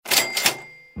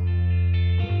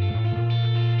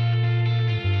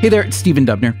Hey there, it's Stephen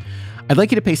Dubner. I'd like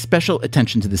you to pay special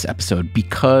attention to this episode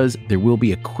because there will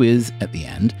be a quiz at the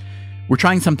end. We're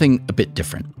trying something a bit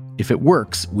different. If it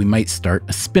works, we might start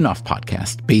a spin-off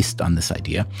podcast based on this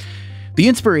idea. The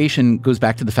inspiration goes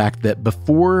back to the fact that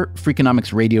before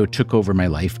Freakonomics Radio took over my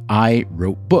life, I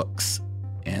wrote books.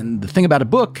 And the thing about a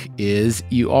book is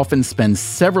you often spend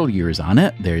several years on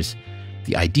it. There's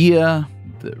the idea,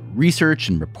 the research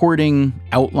and reporting,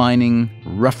 outlining,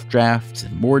 rough drafts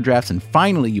and more drafts, and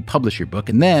finally you publish your book.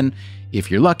 And then, if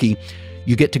you're lucky,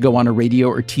 you get to go on a radio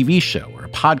or TV show or a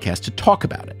podcast to talk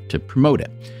about it, to promote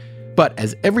it. But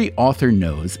as every author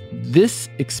knows, this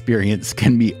experience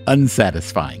can be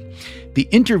unsatisfying. The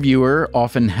interviewer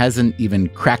often hasn't even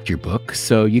cracked your book,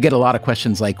 so you get a lot of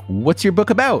questions like, what's your book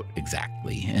about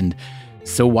exactly? And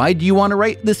so why do you want to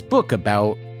write this book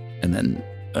about, and then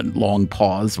a long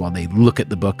pause while they look at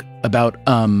the book, about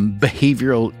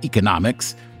behavioral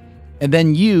economics. And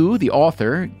then you, the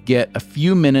author, get a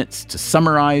few minutes to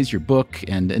summarize your book,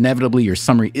 and inevitably your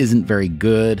summary isn't very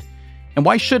good. And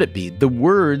why should it be? The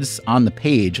words on the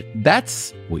page,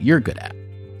 that's what you're good at.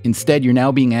 Instead, you're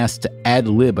now being asked to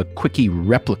ad-lib a quickie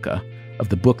replica of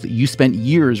the book that you spent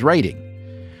years writing.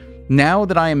 Now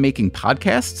that I am making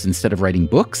podcasts instead of writing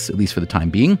books, at least for the time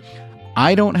being,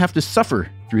 I don't have to suffer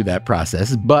through that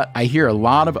process, but I hear a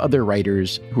lot of other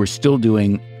writers who are still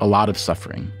doing a lot of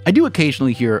suffering. I do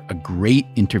occasionally hear a great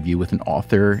interview with an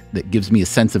author that gives me a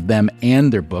sense of them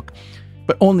and their book,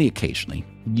 but only occasionally.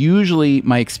 Usually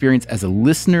my experience as a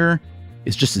listener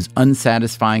is just as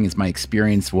unsatisfying as my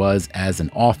experience was as an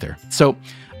author. So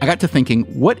I got to thinking,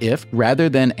 what if, rather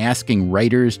than asking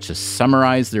writers to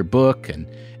summarize their book and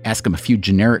ask them a few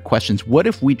generic questions, what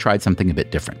if we tried something a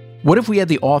bit different? What if we had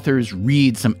the authors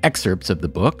read some excerpts of the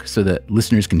book so that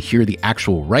listeners can hear the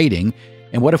actual writing?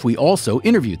 And what if we also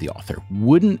interviewed the author?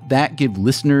 Wouldn't that give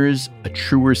listeners a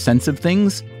truer sense of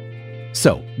things?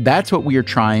 So that's what we are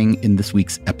trying in this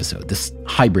week's episode, this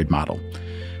hybrid model.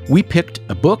 We picked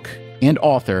a book and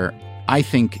author I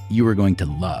think you are going to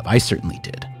love. I certainly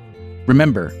did.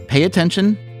 Remember, pay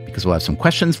attention because we'll have some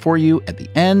questions for you at the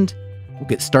end. We'll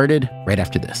get started right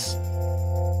after this.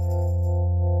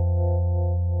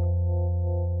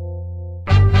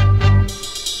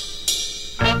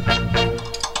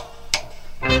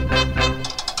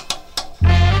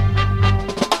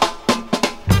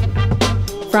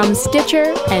 From Stitcher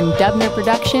and Dubner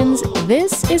Productions,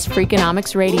 this is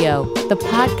Freakonomics Radio, the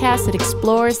podcast that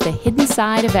explores the hidden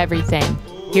side of everything.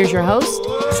 Here's your host,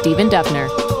 Stephen Dubner.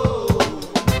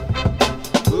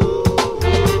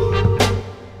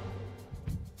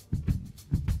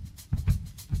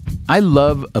 I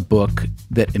love a book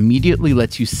that immediately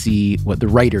lets you see what the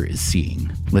writer is seeing,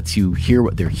 lets you hear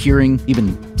what they're hearing,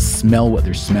 even smell what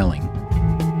they're smelling.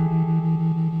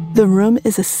 The room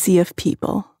is a sea of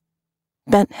people.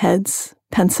 Bent heads,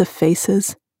 pensive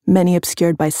faces, many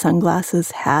obscured by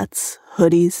sunglasses, hats,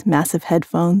 hoodies, massive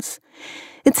headphones.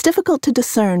 It's difficult to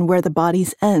discern where the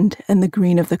bodies end and the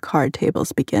green of the card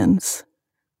tables begins.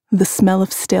 The smell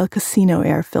of stale casino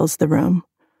air fills the room.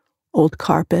 Old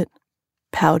carpet,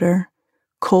 powder,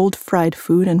 cold fried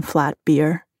food and flat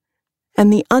beer,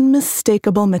 and the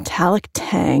unmistakable metallic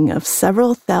tang of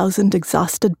several thousand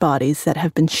exhausted bodies that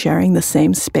have been sharing the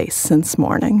same space since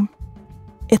morning.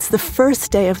 It's the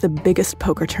first day of the biggest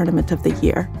poker tournament of the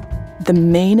year, the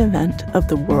main event of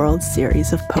the World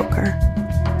Series of Poker.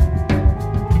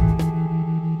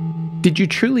 Did you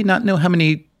truly not know how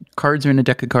many cards are in a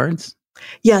deck of cards?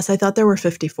 Yes, I thought there were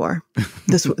 54.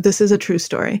 This is a true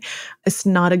story. It's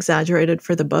not exaggerated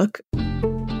for the book.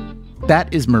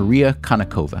 That is Maria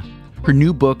Konnikova. Her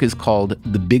new book is called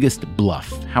The Biggest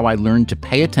Bluff: How I Learned to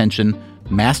Pay Attention,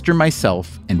 Master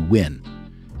Myself, and Win.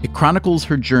 It chronicles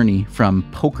her journey from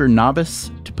poker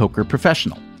novice to poker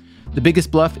professional. The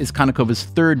Biggest Bluff is Konnikova's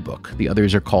third book. The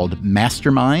others are called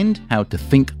Mastermind: How to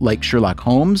Think Like Sherlock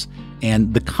Holmes,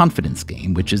 and The Confidence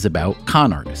Game, which is about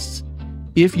con artists.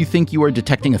 If you think you are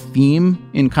detecting a theme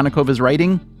in Konnikova's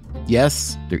writing,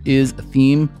 yes, there is a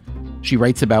theme. She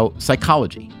writes about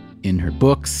psychology in her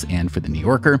books and for The New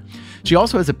Yorker. She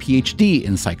also has a PhD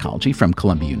in psychology from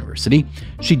Columbia University.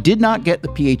 She did not get the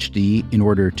PhD in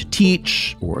order to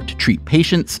teach or to treat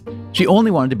patients. She only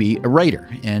wanted to be a writer,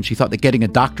 and she thought that getting a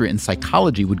doctorate in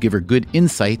psychology would give her good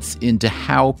insights into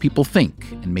how people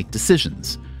think and make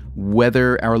decisions,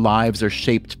 whether our lives are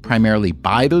shaped primarily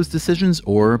by those decisions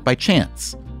or by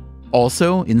chance.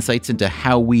 Also, insights into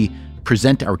how we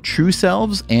present our true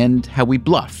selves and how we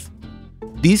bluff.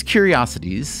 These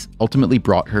curiosities ultimately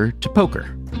brought her to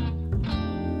poker.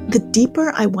 The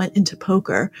deeper I went into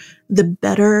poker, the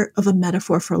better of a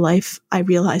metaphor for life I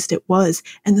realized it was,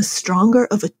 and the stronger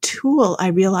of a tool I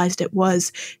realized it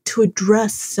was to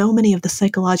address so many of the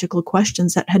psychological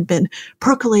questions that had been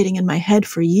percolating in my head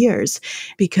for years,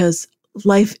 because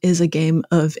life is a game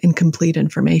of incomplete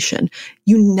information.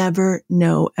 You never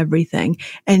know everything,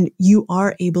 and you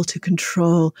are able to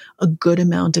control a good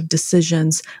amount of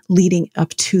decisions leading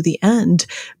up to the end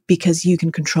because you can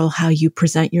control how you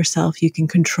present yourself. You can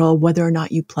control whether or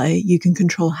not you play. You can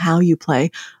control how you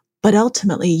play, but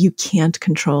ultimately you can't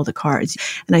control the cards.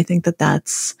 And I think that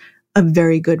that's a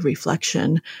very good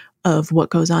reflection of what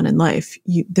goes on in life.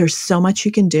 There's so much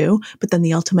you can do, but then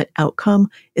the ultimate outcome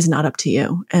is not up to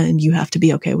you, and you have to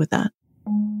be okay with that.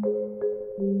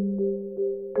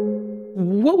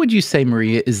 What would you say,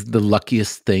 Maria, is the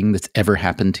luckiest thing that's ever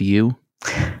happened to you?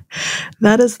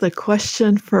 That is the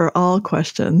question for all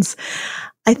questions.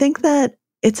 I think that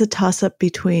it's a toss-up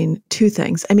between two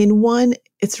things. I mean, one,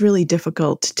 it's really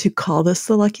difficult to call this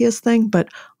the luckiest thing, but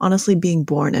honestly, being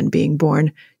born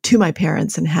to my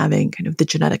parents and having kind of the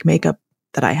genetic makeup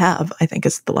that I have, I think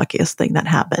is the luckiest thing that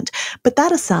happened. But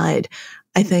that aside,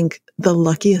 I think the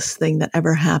luckiest thing that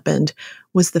ever happened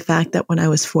was the fact that when I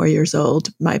was 4 years old,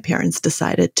 my parents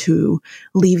decided to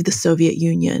leave the Soviet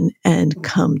Union and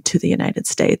come to the United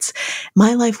States.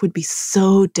 My life would be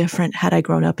so different had I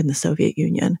grown up in the Soviet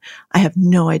Union. I have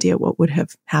no idea what would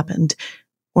have happened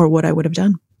or what I would have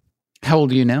done. How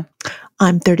old are you now?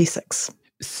 I'm 36.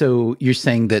 So you're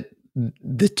saying that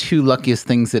the two luckiest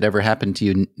things that ever happened to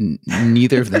you,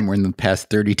 neither of them were in the past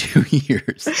 32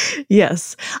 years.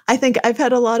 Yes. I think I've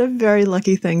had a lot of very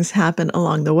lucky things happen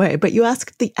along the way, but you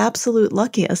asked the absolute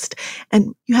luckiest,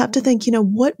 and you have to think,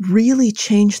 what really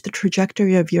changed the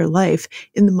trajectory of your life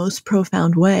in the most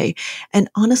profound way? And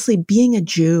honestly, being a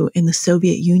Jew in the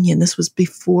Soviet Union, this was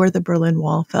before the Berlin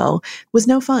Wall fell, was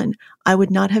no fun. I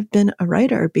would not have been a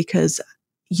writer because,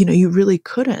 you really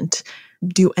couldn't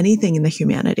do anything in the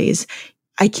humanities.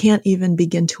 I can't even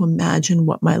begin to imagine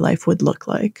what my life would look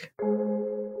like.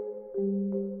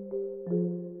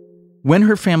 When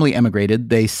her family emigrated,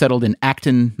 they settled in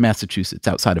Acton, Massachusetts,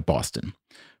 outside of Boston.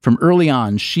 From early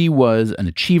on, she was an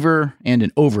achiever and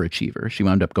an overachiever. She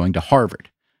wound up going to Harvard.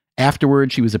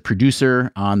 Afterward, she was a producer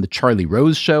on The Charlie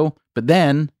Rose Show, but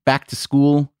then back to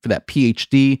school for that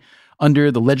PhD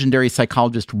under the legendary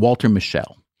psychologist Walter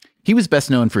Mischel. He was best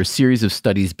known for a series of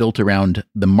studies built around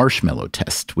the marshmallow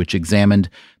test, which examined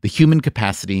the human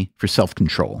capacity for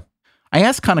self-control. I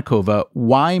asked Konnikova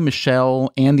why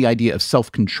Mischel and the idea of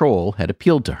self-control had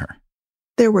appealed to her.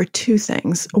 There were two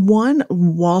things. One,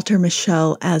 Walter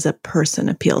Mischel as a person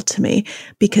appealed to me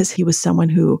because he was someone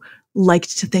who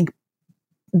liked to think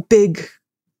big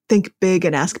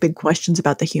and ask big questions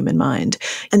about the human mind.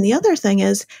 And the other thing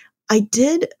is, I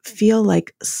did feel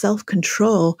like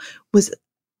self-control was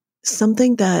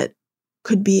something that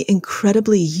could be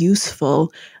incredibly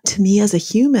useful to me as a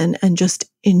human and just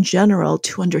in general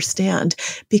to understand,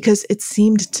 because it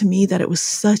seemed to me that it was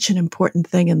such an important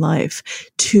thing in life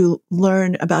to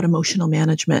learn about emotional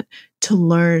management, to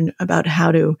learn about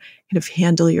how to kind of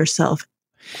handle yourself.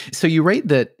 So you write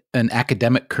that an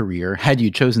academic career, had you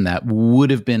chosen that,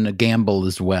 would have been a gamble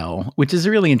as well, which is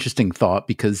a really interesting thought,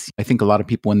 because I think a lot of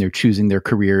people, when they're choosing their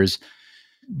careers,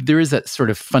 there is that sort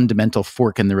of fundamental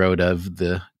fork in the road of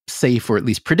the safe or at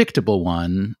least predictable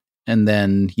one, and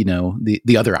then,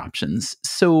 the other options.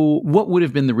 So what would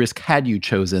have been the risk had you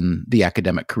chosen the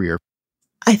academic career?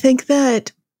 I think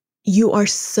that you are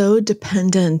so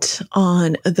dependent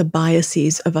on the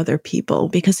biases of other people,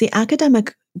 because the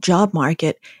academic job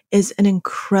market is an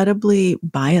incredibly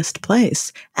biased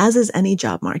place, as is any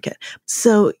job market.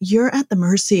 So you're at the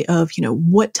mercy of,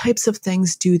 what types of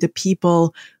things do the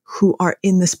people who are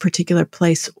in this particular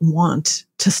place want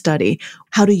to study?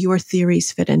 How do your theories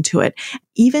fit into it?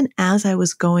 Even as I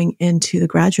was going into the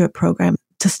graduate program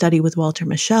to study with Walter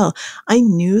Mischel, I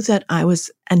knew that I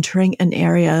was entering an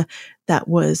area that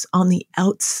was on the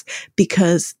outs,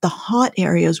 because the hot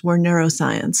areas were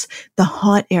neuroscience. The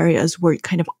hot areas were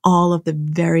kind of all of the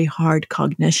very hard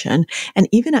cognition. And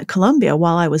even at Columbia,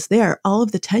 while I was there, all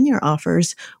of the tenure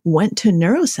offers went to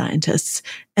neuroscientists.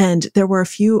 And there were a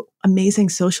few amazing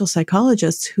social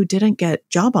psychologists who didn't get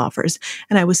job offers.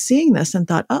 And I was seeing this and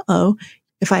thought,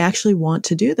 if I actually want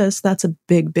to do this, that's a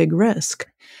big, big risk.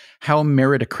 How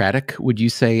meritocratic would you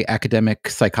say academic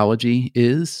psychology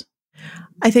is?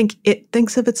 I think it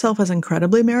thinks of itself as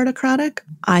incredibly meritocratic.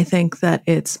 I think that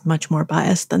it's much more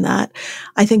biased than that.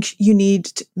 I think you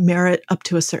need merit up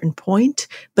to a certain point,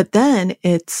 but then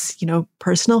it's,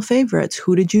 personal favorites.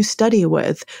 Who did you study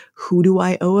with? Who do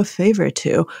I owe a favor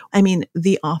to? I mean,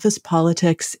 the office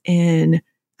politics in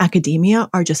academia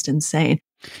are just insane.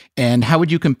 And how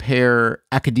would you compare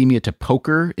academia to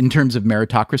poker in terms of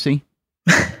meritocracy?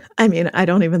 I mean, I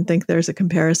don't even think there's a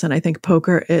comparison. I think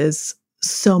poker is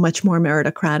so much more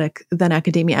meritocratic than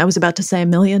academia. I was about to say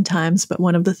 1,000,000 times, but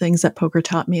one of the things that poker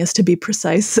taught me is to be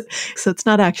precise. So it's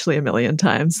not actually 1,000,000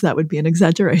 times. That would be an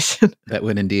exaggeration. That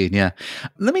would indeed, yeah.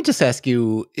 Let me just ask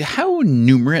you, how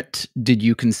numerate did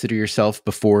you consider yourself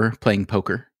before playing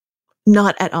poker?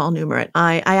 Not at all numerate.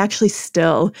 I actually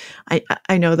still,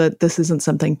 I know that this isn't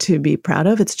something to be proud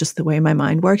of. It's just the way my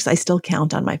mind works. I still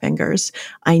count on my fingers.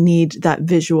 I need that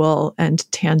visual and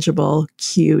tangible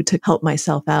cue to help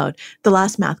myself out. The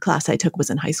last math class I took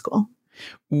was in high school.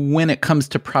 When it comes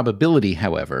to probability,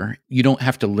 however, you don't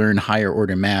have to learn higher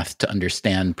order math to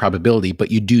understand probability, but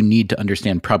you do need to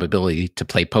understand probability to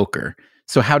play poker.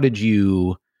 So how did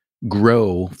you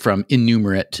grow from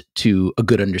innumerate to a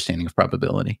good understanding of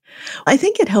probability? I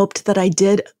think it helped that I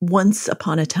did once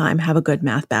upon a time have a good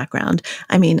math background.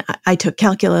 I mean, I took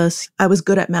calculus. I was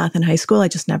good at math in high school. I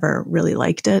just never really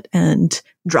liked it and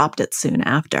dropped it soon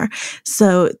after.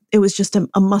 So it was just a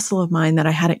muscle of mine that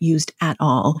I hadn't used at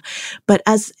all. But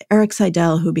as Eric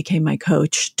Seidel, who became my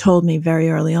coach, told me very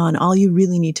early on, all you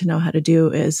really need to know how to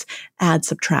do is add,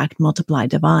 subtract, multiply,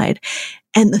 divide.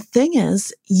 And the thing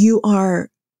is, you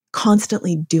are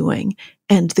constantly doing,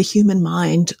 and the human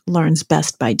mind learns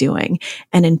best by doing.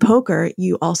 And in poker,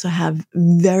 you also have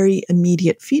very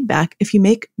immediate feedback. If you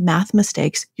make math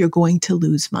mistakes, you're going to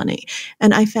lose money.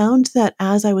 And I found that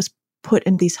as I was put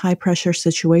in these high pressure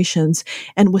situations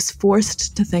and was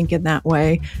forced to think in that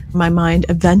way, my mind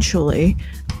eventually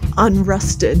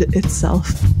unrusted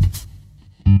itself.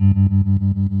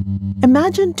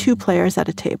 Imagine two players at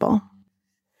a table.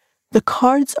 The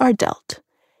cards are dealt.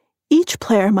 Each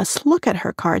player must look at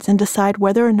her cards and decide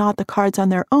whether or not the cards on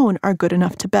their own are good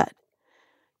enough to bet.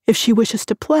 If she wishes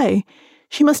to play,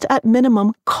 she must at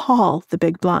minimum call the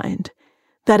big blind.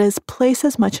 That is, place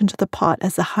as much into the pot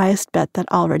as the highest bet that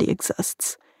already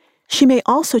exists. She may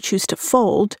also choose to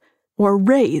fold or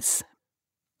raise.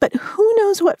 But who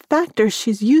knows what factors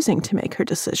she's using to make her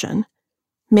decision?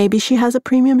 Maybe she has a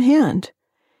premium hand.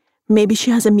 Maybe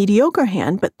she has a mediocre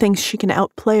hand but thinks she can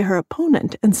outplay her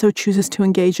opponent and so chooses to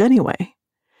engage anyway.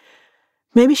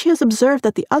 Maybe she has observed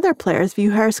that the other players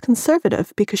view her as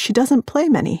conservative because she doesn't play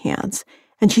many hands,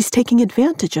 and she's taking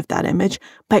advantage of that image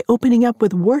by opening up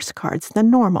with worse cards than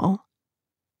normal.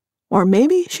 Or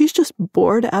maybe she's just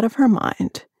bored out of her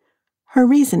mind. Her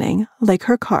reasoning, like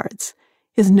her cards,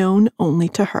 is known only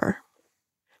to her.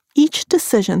 Each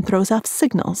decision throws off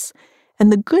signals, and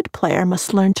the good player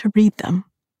must learn to read them.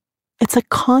 It's a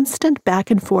constant back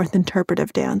and forth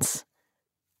interpretive dance.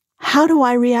 How do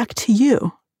I react to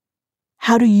you?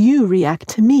 How do you react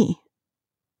to me?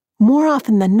 More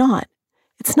often than not,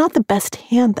 it's not the best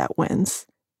hand that wins.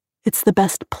 It's the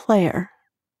best player.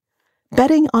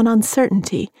 Betting on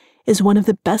uncertainty is one of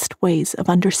the best ways of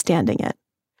understanding it.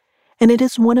 And it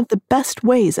is one of the best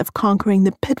ways of conquering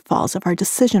the pitfalls of our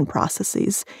decision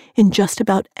processes in just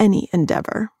about any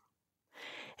endeavor.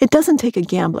 It doesn't take a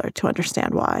gambler to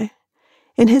understand why.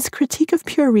 In his Critique of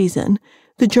Pure Reason,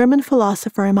 the German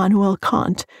philosopher Immanuel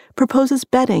Kant proposes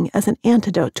betting as an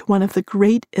antidote to one of the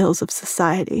great ills of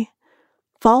society,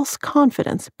 false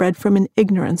confidence bred from an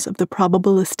ignorance of the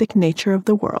probabilistic nature of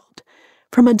the world,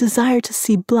 from a desire to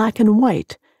see black and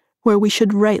white where we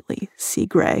should rightly see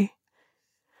gray,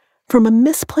 from a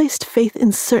misplaced faith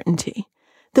in certainty,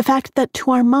 the fact that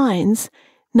to our minds,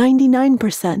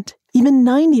 99%, even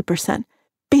 90%,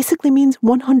 basically means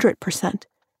 100%.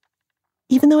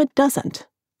 Even though it doesn't,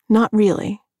 not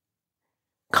really.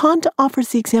 Kant offers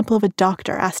the example of a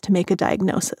doctor asked to make a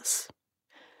diagnosis.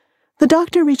 The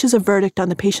doctor reaches a verdict on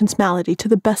the patient's malady to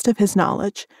the best of his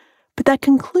knowledge, but that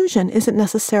conclusion isn't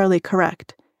necessarily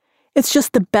correct. It's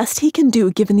just the best he can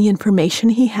do given the information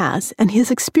he has and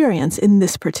his experience in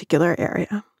this particular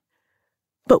area.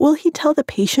 But will he tell the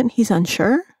patient he's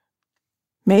unsure?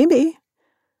 Maybe.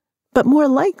 But more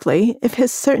likely, if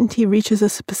his certainty reaches a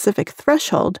specific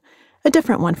threshold, a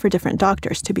different one for different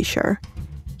doctors to be sure,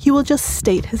 he will just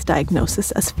state his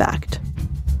diagnosis as fact.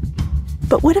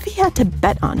 But what if he had to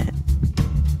bet on it?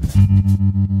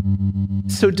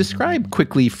 So describe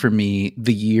quickly for me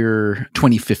the year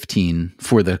 2015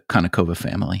 for the Konnikova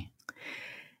family.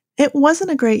 It wasn't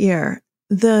a great year.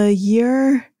 The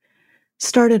year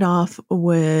started off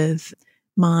with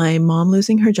my mom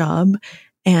losing her job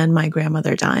and my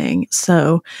grandmother dying.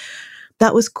 So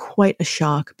that was quite a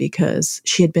shock because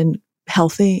she had been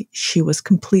healthy. She was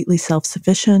completely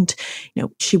self-sufficient.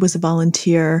 She was a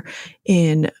volunteer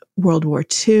in World War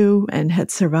II and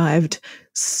had survived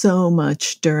so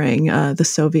much during the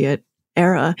Soviet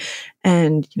era.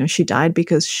 And, she died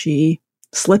because she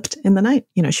slipped in the night.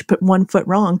 She put one foot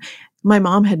wrong. My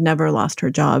mom had never lost her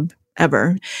job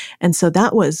ever. And so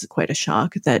that was quite a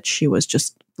shock that she was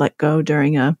just let go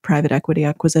during a private equity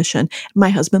acquisition. My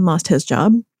husband lost his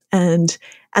job. And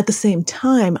at the same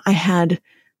time, I had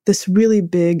this really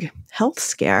big health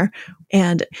scare,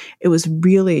 and it was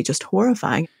really just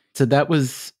horrifying. So that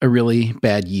was a really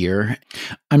bad year.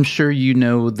 I'm sure you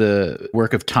know the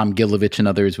work of Tom Gilovich and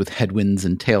others with headwinds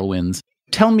and tailwinds.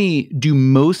 Tell me, do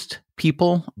most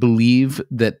people believe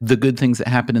that the good things that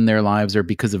happen in their lives are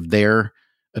because of their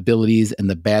abilities and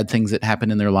the bad things that happen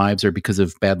in their lives are because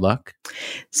of bad luck?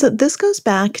 So this goes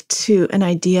back to an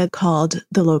idea called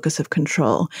the locus of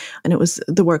control, and it was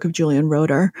the work of Julian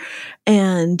Roeder.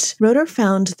 And Roeder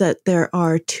found that there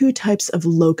are two types of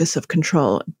locus of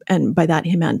control, and by that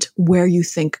he meant where you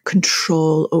think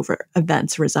control over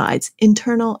events resides,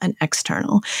 internal and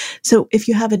external. So if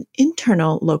you have an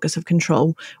internal locus of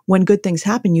control, when good things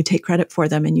happen, you take credit for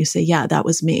them and you say, yeah, that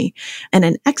was me. And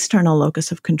an external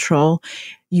locus of control,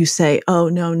 you say, oh,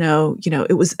 no,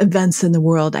 it was events in the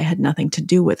world. I had nothing to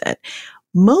do with it.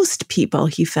 Most people,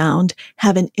 he found,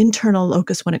 have an internal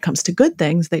locus when it comes to good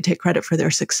things. They take credit for their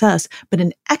success, but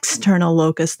an external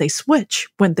locus, they switch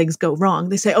when things go wrong.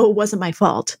 They say, oh, it wasn't my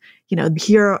fault.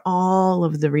 Here are all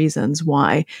of the reasons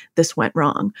why this went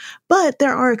wrong. But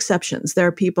there are exceptions. There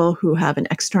are people who have an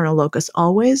external locus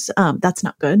always. That's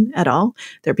not good at all.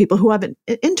 There are people who have an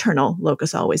internal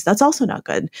locus always. That's also not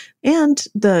good. And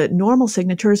the normal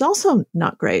signature is also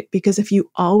not great, because if you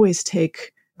always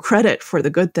take credit for the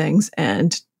good things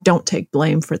and don't take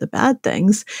blame for the bad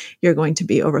things, you're going to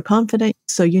be overconfident.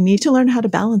 So you need to learn how to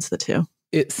balance the two.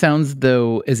 It sounds,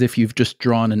 though, as if you've just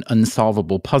drawn an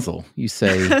unsolvable puzzle. You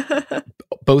say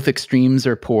both extremes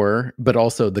are poor, but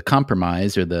also the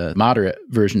compromise or the moderate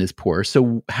version is poor.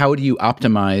 So how do you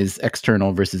optimize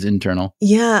external versus internal?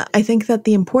 Yeah, I think that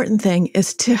the important thing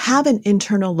is to have an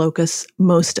internal locus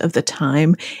most of the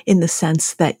time, in the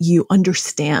sense that you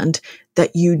understand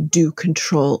that you do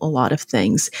control a lot of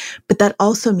things. But that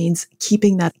also means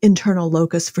keeping that internal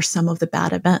locus for some of the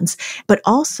bad events. But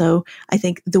also, I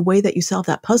think the way that you solve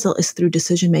that puzzle is through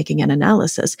decision-making and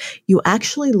analysis. You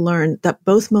actually learn that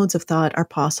both modes of thought are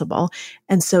possible.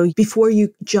 And so before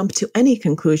you jump to any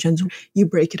conclusions, you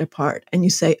break it apart and you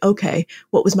say, okay,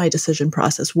 what was my decision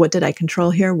process? What did I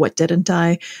control here? What didn't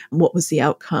I? What was the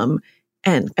outcome?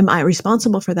 And am I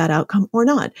responsible for that outcome or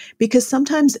not? Because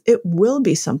sometimes it will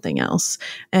be something else,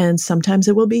 and sometimes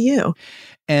it will be you.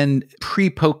 And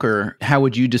pre-poker, how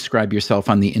would you describe yourself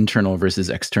on the internal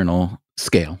versus external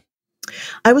scale?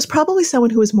 I was probably someone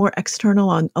who was more external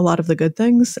on a lot of the good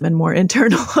things and more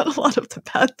internal on a lot of the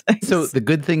bad things. So the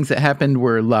good things that happened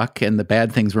were luck and the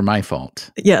bad things were my fault.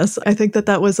 Yes, I think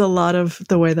that was a lot of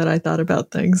the way that I thought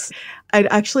about things. I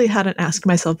actually hadn't asked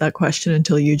myself that question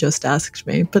until you just asked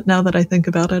me. But now that I think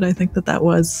about it, I think that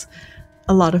was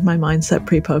a lot of my mindset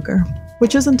pre-poker,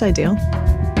 which isn't ideal.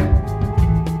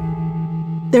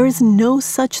 There is no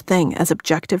such thing as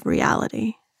objective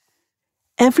reality.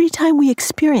 Every time we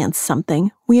experience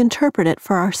something, we interpret it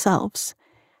for ourselves.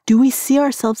 Do we see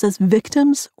ourselves as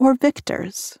victims or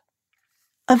victors?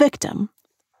 A victim.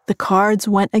 The cards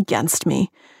went against me.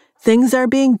 Things are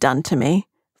being done to me.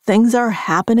 Things are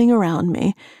happening around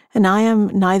me, and I am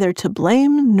neither to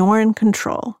blame nor in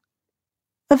control.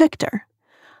 A victor.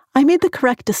 I made the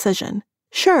correct decision.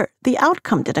 Sure, the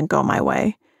outcome didn't go my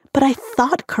way, but I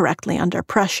thought correctly under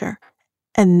pressure,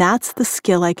 and that's the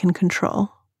skill I can control.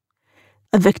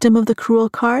 A victim of the cruel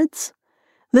cards?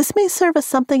 This may serve as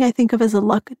something I think of as a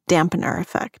luck dampener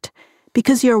effect.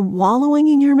 Because you're wallowing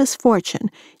in your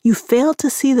misfortune, you fail to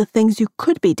see the things you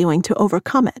could be doing to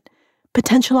overcome it.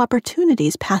 Potential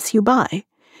opportunities pass you by.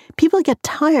 People get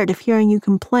tired of hearing you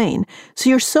complain, so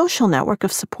your social network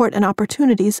of support and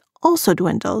opportunities also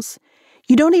dwindles.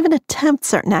 You don't even attempt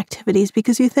certain activities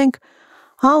because you think,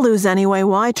 I'll lose anyway,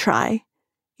 why try?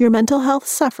 Your mental health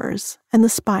suffers, and the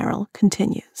spiral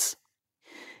continues.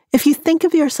 If you think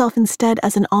of yourself instead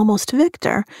as an almost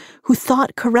victor who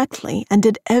thought correctly and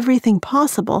did everything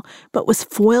possible but was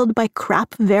foiled by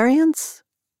crap variance,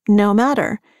 no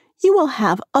matter, you will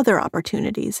have other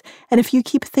opportunities, and if you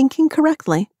keep thinking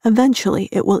correctly, eventually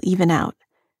it will even out.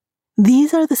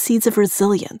 These are the seeds of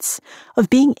resilience, of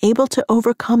being able to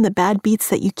overcome the bad beats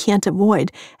that you can't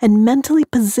avoid and mentally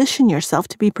position yourself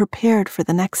to be prepared for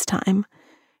the next time.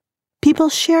 People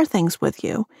share things with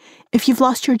you. If you've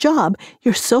lost your job,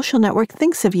 your social network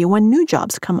thinks of you when new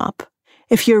jobs come up.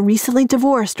 If you're recently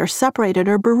divorced or separated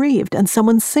or bereaved and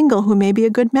someone single who may be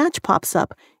a good match pops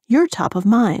up, you're top of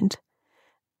mind.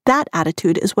 That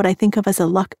attitude is what I think of as a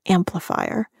luck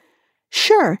amplifier.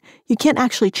 Sure, you can't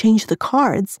actually change the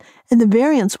cards, and the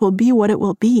variance will be what it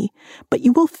will be, but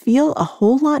you will feel a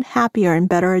whole lot happier and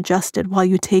better adjusted while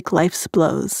you take life's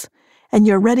blows. And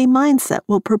your ready mindset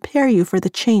will prepare you for the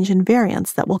change in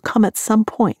variance that will come at some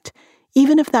point,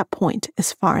 even if that point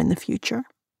is far in the future.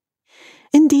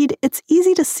 Indeed, it's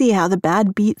easy to see how the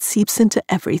bad beat seeps into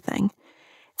everything.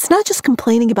 It's not just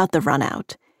complaining about the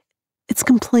runout. It's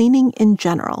complaining in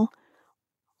general.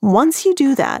 Once you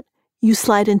do that, you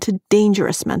slide into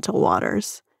dangerous mental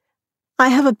waters. I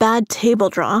have a bad table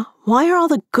draw. Why are all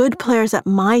the good players at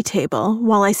my table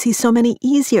while I see so many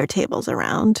easier tables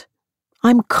around?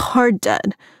 I'm card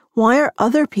dead. Why are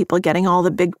other people getting all the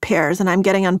big pairs and I'm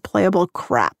getting unplayable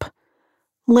crap?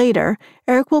 Later,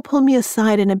 Eric will pull me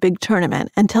aside in a big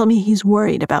tournament and tell me he's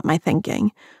worried about my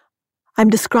thinking. I'm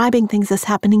describing things as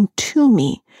happening to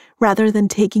me rather than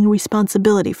taking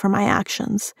responsibility for my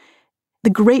actions. The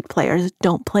great players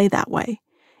don't play that way.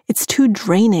 It's too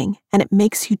draining and it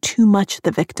makes you too much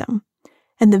the victim.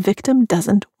 And the victim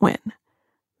doesn't win.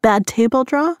 Bad table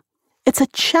draw? It's a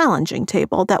challenging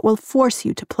table that will force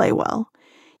you to play well.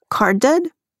 Card dead?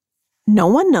 No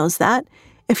one knows that.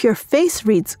 If your face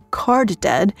reads card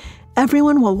dead,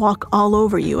 everyone will walk all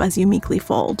over you as you meekly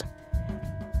fold.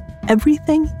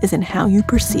 Everything is in how you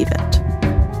perceive it.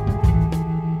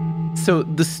 So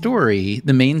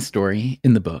the main story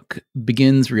in the book,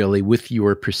 begins really with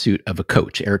your pursuit of a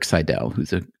coach, Erik Seidel,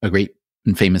 who's a great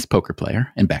and famous poker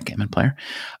player and backgammon player.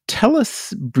 Tell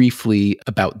us briefly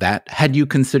about that. Had you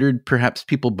considered perhaps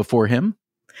people before him?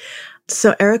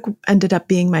 So Eric ended up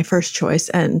being my first choice,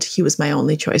 and he was my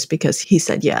only choice because he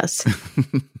said yes.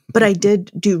 But I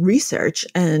did do research,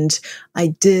 and I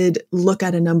did look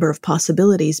at a number of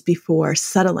possibilities before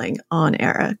settling on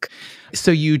Eric.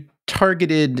 So you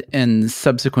targeted and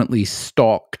subsequently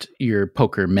stalked your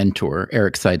poker mentor,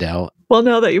 Erik Seidel. Well,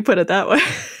 now that you put it that way.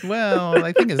 Well,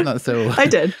 I think it's not so. I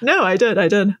did. No, I did.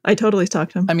 I totally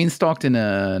stalked him. I mean, stalked in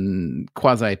a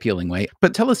quasi-appealing way.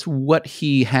 But tell us what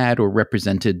he had or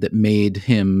represented that made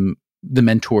him the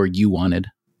mentor you wanted.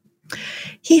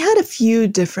 He had a few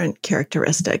different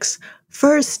characteristics.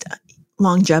 First,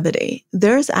 longevity.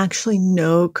 There's actually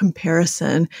no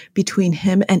comparison between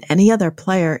him and any other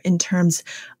player in terms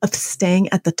of staying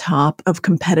at the top of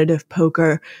competitive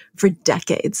poker for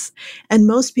decades. And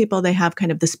most people, they have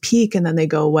kind of this peak and then they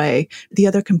go away. The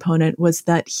other component was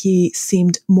that he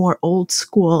seemed more old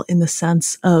school in the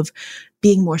sense of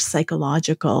being more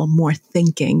psychological, more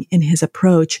thinking in his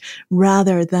approach,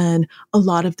 rather than a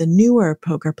lot of the newer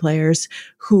poker players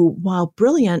who, while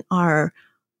brilliant, are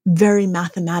very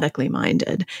mathematically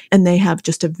minded, and they have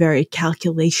just a very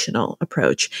calculational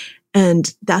approach.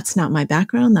 And that's not my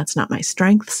background. That's not my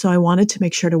strength. So I wanted to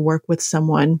make sure to work with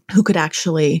someone who could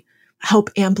actually help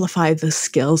amplify the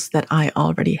skills that I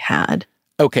already had.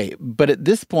 Okay, but at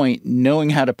this point,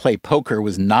 knowing how to play poker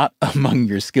was not among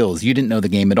your skills. You didn't know the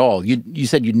game at all. You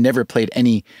said you'd never played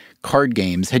any card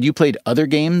games. Had you played other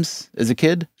games as a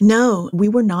kid? No, we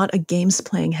were not a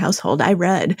games-playing household. I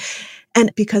read.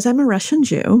 And because I'm a Russian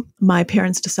Jew, my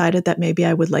parents decided that maybe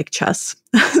I would like chess.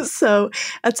 So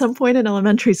at some point in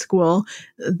elementary school,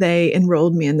 they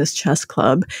enrolled me in this chess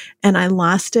club, and I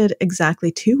lasted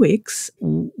exactly 2 weeks.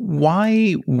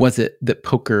 Why was it that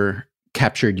poker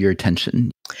captured your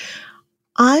attention?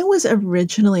 I was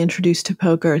originally introduced to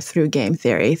poker through game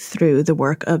theory, through the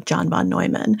work of John von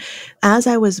Neumann. As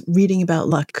I was reading about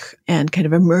luck and kind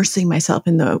of immersing myself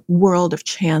in the world of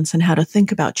chance and how to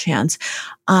think about chance,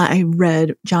 I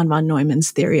read John von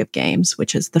Neumann's Theory of Games,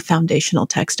 which is the foundational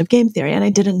text of game theory. And I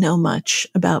didn't know much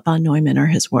about von Neumann or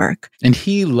his work. And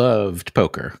he loved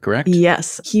poker, correct?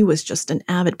 Yes. He was just an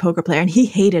avid poker player, and he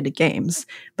hated games.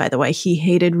 By the way, he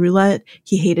hated roulette.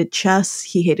 He hated chess.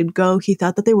 He hated Go. He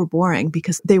thought that they were boring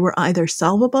because they were either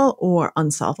solvable or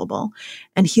unsolvable.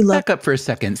 And he loved— Back up for a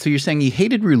second. So you're saying he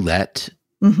hated roulette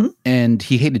and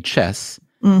he hated chess.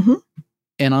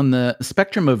 And on the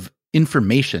spectrum of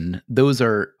information, those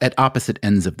are at opposite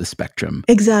ends of the spectrum.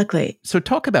 Exactly. So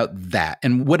talk about that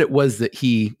and what it was that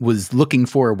he was looking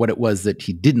for, what it was that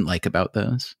he didn't like about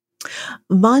those.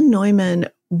 Von Neumann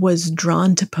was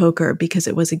drawn to poker because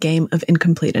it was a game of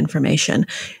incomplete information.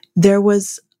 There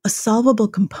was a solvable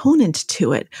component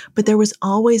to it, but there was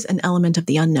always an element of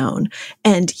the unknown.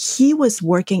 And he was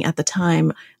working at the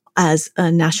time as a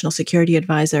national security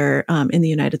advisor in the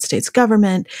United States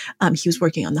government. He was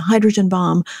working on the hydrogen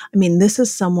bomb. I mean, this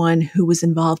is someone who was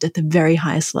involved at the very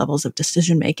highest levels of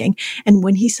decision making. And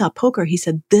when he saw poker, he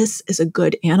said, this is a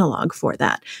good analog for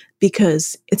that.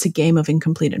 because it's a game of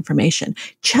incomplete information.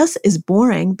 Chess is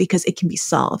boring because it can be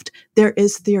solved. There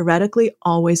is theoretically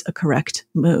always a correct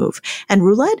move. And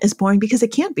roulette is boring because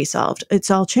it can't be solved.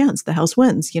 It's all chance. The house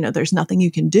wins. There's nothing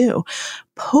you can do.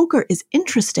 Poker is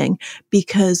interesting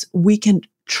because we can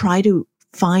try to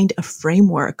find a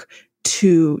framework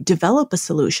to develop a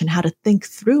solution, how to think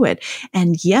through it.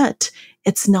 And yet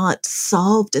it's not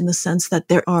solved in the sense that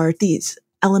there are these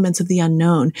elements of the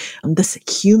unknown, this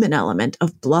human element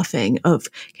of bluffing, of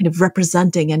kind of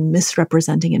representing and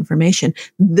misrepresenting information.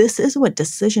 This is what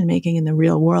decision-making in the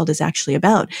real world is actually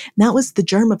about. And that was the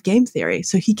germ of game theory.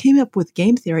 So he came up with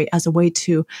game theory as a way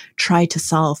to try to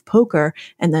solve poker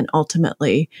and then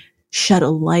ultimately shed a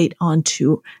light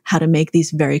onto how to make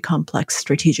these very complex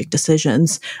strategic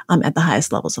decisions at the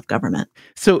highest levels of government.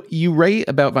 So you write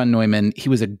about von Neumann, he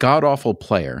was a god-awful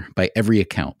player by every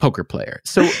account, poker player.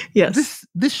 So yes.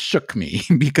 This shook me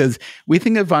because we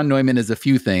think of von Neumann as a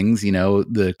few things,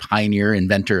 the pioneer,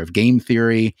 inventor of game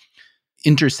theory,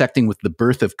 intersecting with the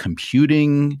birth of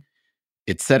computing,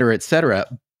 et cetera, et cetera.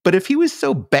 But if he was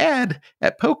so bad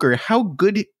at poker, how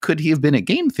good could he have been at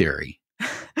game theory?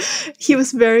 He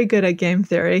was very good at game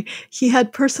theory. He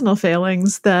had personal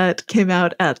failings that came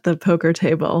out at the poker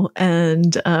table,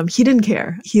 and he didn't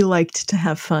care. He liked to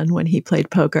have fun when he played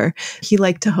poker. He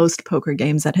liked to host poker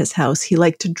games at his house. He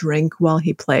liked to drink while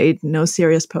he played. No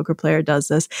serious poker player does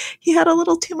this. He had a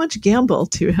little too much gamble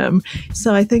to him.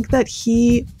 So I think that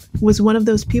he was one of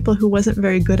those people who wasn't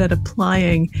very good at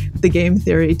applying the game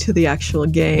theory to the actual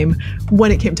game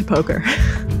when it came to poker.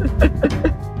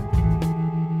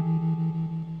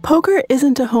 Poker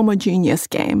isn't a homogeneous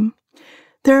game.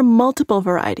 There are multiple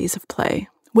varieties of play,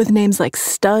 with names like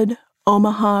stud,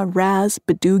 Omaha, Raz,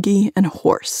 Badoogie, and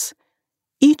horse.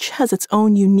 Each has its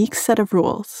own unique set of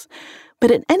rules,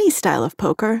 but in any style of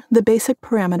poker, the basic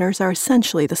parameters are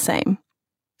essentially the same.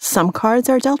 Some cards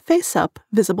are dealt face up,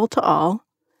 visible to all.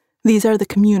 These are the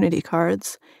community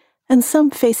cards, and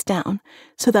some face down,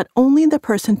 so that only the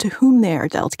person to whom they are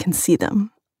dealt can see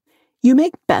them. You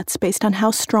make bets based on how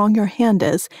strong your hand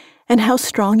is and how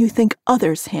strong you think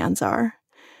others' hands are.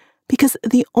 Because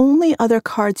the only other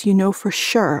cards you know for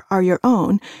sure are your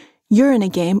own, you're in a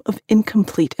game of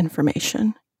incomplete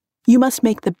information. You must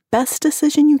make the best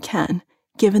decision you can,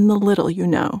 given the little you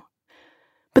know.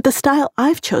 But the style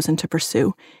I've chosen to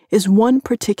pursue is one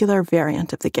particular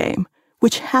variant of the game,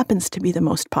 which happens to be the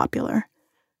most popular: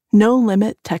 No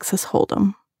Limit Texas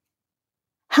Hold'em.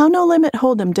 How No Limit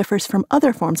Hold'em differs from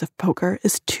other forms of poker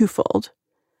is twofold.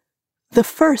 The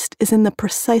first is in the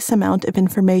precise amount of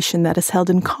information that is held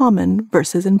in common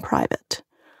versus in private.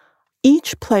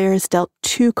 Each player is dealt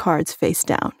 2 cards face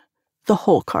down, the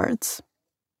whole cards.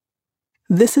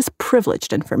 This is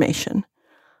privileged information.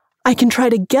 I can try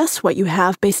to guess what you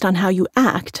have based on how you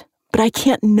act, but I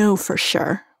can't know for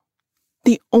sure.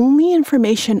 The only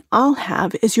information I'll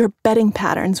have is your betting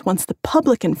patterns once the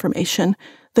public information,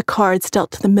 the cards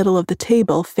dealt to the middle of the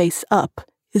table face up,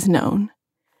 is known.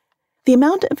 The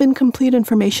amount of incomplete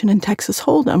information in Texas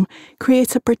Hold'em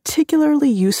creates a particularly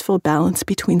useful balance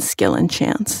between skill and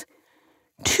chance.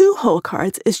 2 whole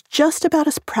cards is just about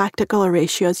as practical a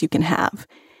ratio as you can have.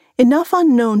 Enough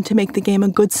unknown to make the game a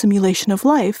good simulation of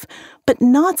life, but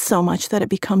not so much that it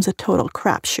becomes a total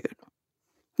crapshoot.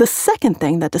 The second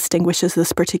thing that distinguishes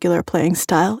this particular playing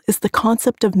style is the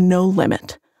concept of no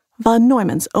limit, von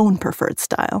Neumann's own preferred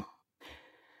style.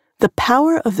 The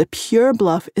power of the pure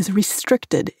bluff is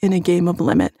restricted in a game of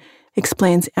limit,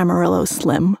 explains Amarillo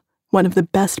Slim, one of the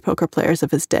best poker players of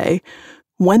his day.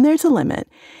 When there's a limit,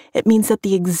 it means that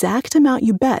the exact amount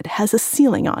you bet has a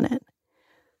ceiling on it.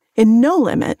 In no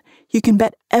limit, you can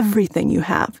bet everything you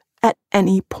have at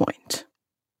any point.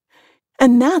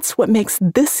 And that's what makes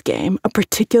this game a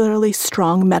particularly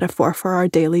strong metaphor for our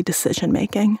daily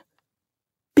decision-making.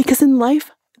 Because in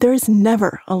life, there is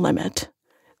never a limit.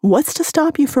 What's to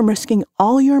stop you from risking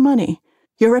all your money,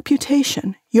 your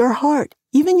reputation, your heart,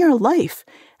 even your life,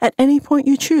 at any point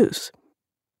you choose?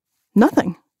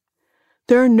 Nothing.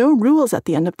 There are no rules at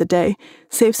the end of the day,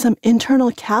 save some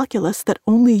internal calculus that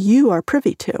only you are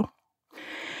privy to.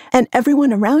 And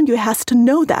everyone around you has to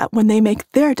know that when they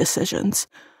make their decisions.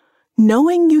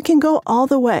 Knowing you can go all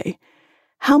the way,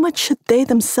 how much should they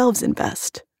themselves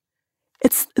invest?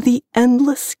 It's the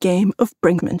endless game of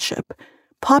brinkmanship,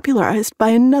 popularized by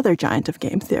another giant of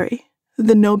game theory,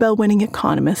 the Nobel-winning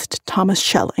economist Thomas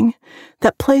Schelling,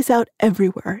 that plays out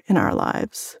everywhere in our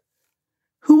lives.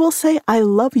 Who will say, "I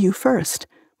love you" first,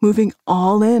 moving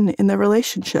all in the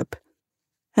relationship?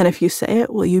 And if you say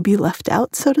it, will you be left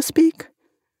out, so to speak?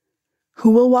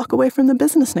 Who will walk away from the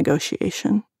business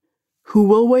negotiation? Who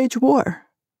will wage war?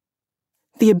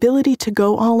 The ability to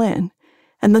go all in,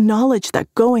 and the knowledge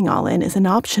that going all in is an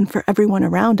option for everyone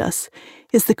around us,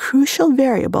 is the crucial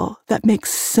variable that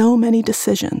makes so many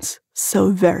decisions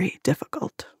so very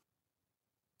difficult.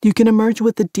 You can emerge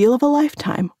with the deal of a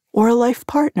lifetime or a life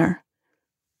partner,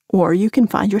 or you can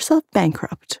find yourself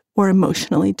bankrupt or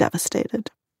emotionally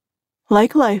devastated.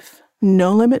 Like life,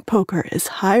 No Limit Poker is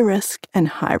high risk and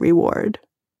high reward.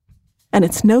 And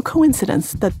it's no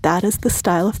coincidence that that is the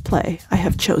style of play I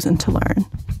have chosen to learn.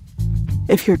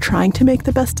 If you're trying to make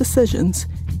the best decisions,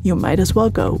 you might as well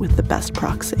go with the best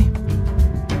proxy.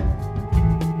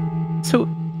 So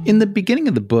in the beginning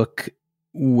of the book,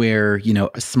 where,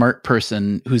 a smart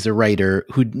person who's a writer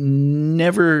who'd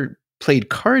never played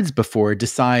cards before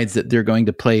decides that they're going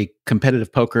to play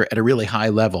competitive poker at a really high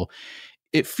level,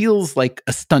 it feels like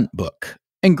a stunt book.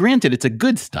 And granted, it's a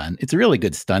good stunt. It's a really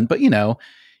good stunt, but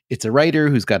it's a writer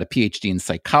who's got a PhD in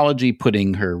psychology,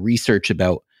 putting her research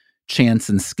about chance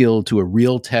and skill to a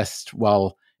real test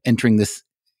while entering this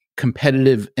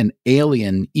competitive and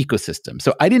alien ecosystem.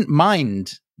 So I didn't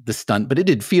mind the stunt, but it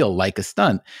did feel like a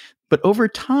stunt. But over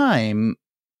time,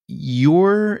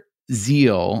 your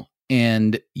zeal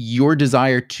and your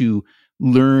desire to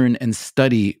learn and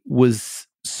study was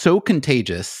so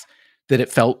contagious that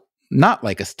it felt not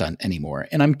like a stunt anymore.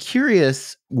 And I'm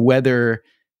curious whether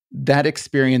that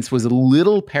experience was a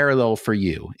little parallel for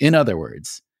you. In other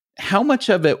words, how much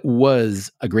of it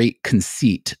was a great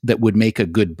conceit that would make a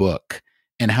good book,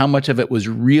 and how much of it was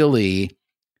really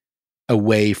a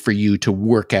way for you to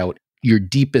work out your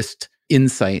deepest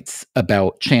insights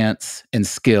about chance and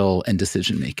skill and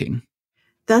decision-making?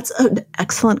 That's an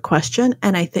excellent question.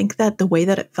 And I think that the way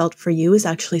that it felt for you is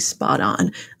actually spot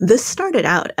on. This started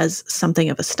out as something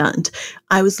of a stunt.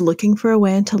 I was looking for a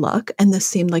way into luck, and this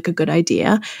seemed like a good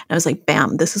idea. And I was like,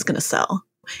 bam, this is going to sell.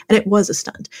 And it was a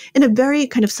stunt in a very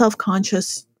kind of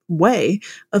self-conscious way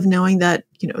of knowing that,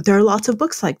 there are lots of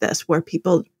books like this where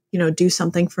people, do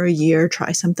something for a year,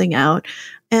 try something out,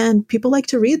 and people like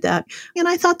to read that. And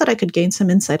I thought that I could gain some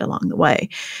insight along the way.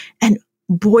 And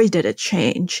boy, did it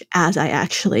change as I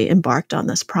actually embarked on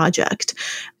this project.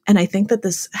 And I think that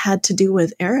this had to do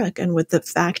with Eric and with the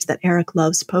fact that Eric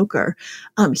loves poker.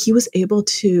 He was able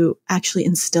to actually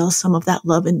instill some of that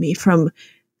love in me from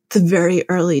the very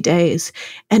early days.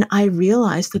 And I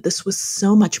realized that this was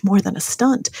so much more than a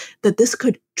stunt, that this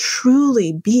could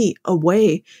truly be a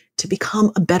way to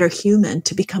become a better human,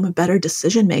 to become a better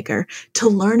decision maker, to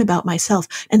learn about myself.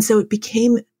 And so it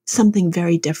became something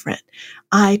very different.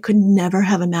 I could never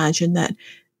have imagined that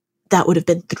that would have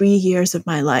been 3 years of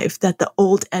my life, that the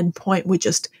old endpoint would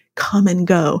just come and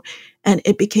go. And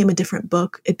it became a different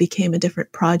book. It became a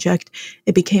different project.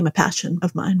 It became a passion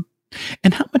of mine.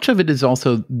 And how much of it is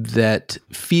also that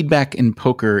feedback in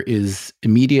poker is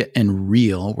immediate and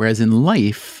real, whereas in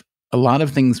life, a lot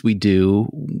of things we do,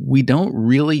 we don't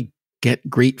really get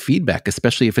great feedback,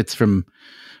 especially if it's from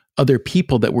other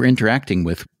people that we're interacting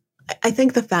with. I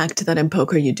think the fact that in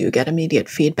poker you do get immediate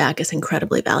feedback is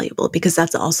incredibly valuable, because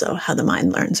that's also how the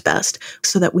mind learns best,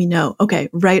 so that we know, okay,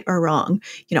 right or wrong,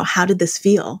 how did this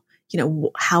feel?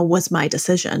 How was my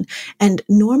decision? And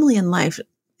normally in life,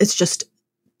 it's just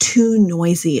too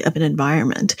noisy of an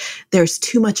environment. There's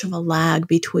too much of a lag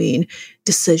between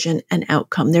decision and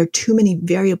outcome. There are too many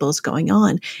variables going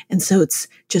on. And so it's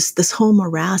just this whole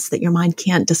morass that your mind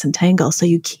can't disentangle. So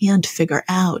you can't figure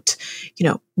out,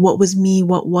 what was me,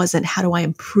 what wasn't, how do I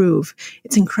improve?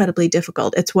 It's incredibly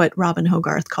difficult. It's what Robin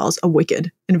Hogarth calls a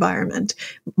wicked environment.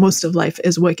 Most of life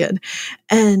is wicked.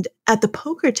 And at the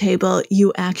poker table,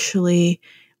 you actually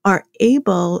are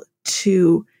able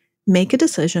to make a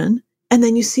decision, and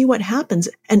then you see what happens.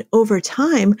 And over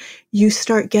time, you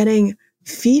start getting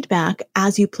feedback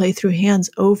as you play through hands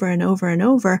over and over and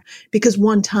over, because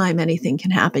one time anything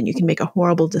can happen. You can make a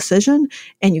horrible decision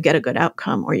and you get a good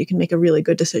outcome, or you can make a really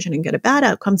good decision and get a bad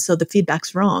outcome. So the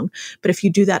feedback's wrong. But if you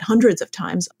do that hundreds of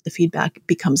times, the feedback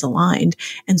becomes aligned.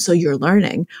 And so you're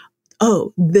learning,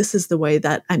 oh, this is the way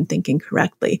that I'm thinking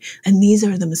correctly. And these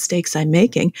are the mistakes I'm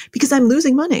making because I'm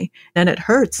losing money and it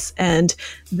hurts. And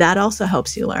that also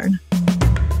helps you learn.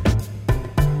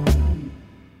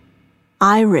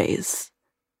 I raise.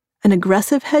 An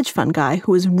aggressive hedge fund guy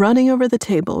who is running over the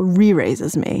table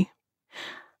re-raises me.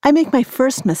 I make my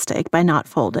first mistake by not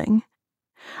folding.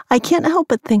 I can't help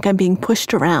but think I'm being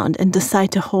pushed around and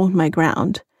decide to hold my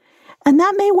ground. And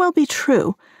that may well be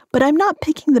true, but I'm not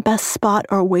picking the best spot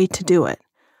or way to do it.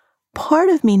 Part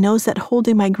of me knows that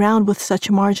holding my ground with such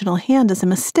a marginal hand is a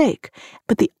mistake,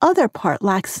 but the other part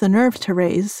lacks the nerve to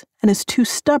raise and is too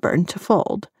stubborn to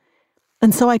fold.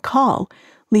 And so I call,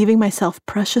 leaving myself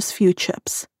precious few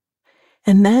chips.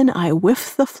 And then I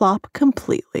whiff the flop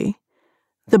completely.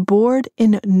 The board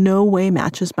in no way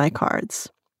matches my cards.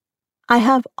 I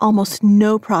have almost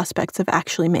no prospects of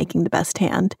actually making the best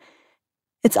hand.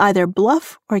 It's either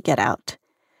bluff or get out.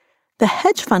 The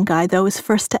hedge fund guy, though, is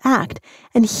first to act,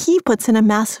 and he puts in a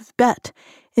massive bet,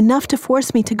 enough to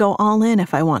force me to go all in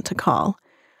if I want to call.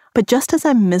 But just as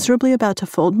I'm miserably about to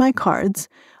fold my cards,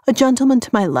 a gentleman to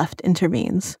my left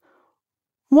intervenes.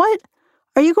 "What?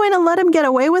 Are you going to let him get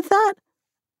away with that?"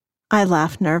 I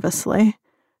laugh nervously.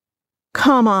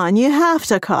 "Come on, you have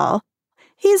to call.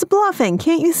 He's bluffing,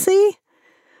 can't you see?"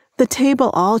 The table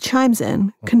all chimes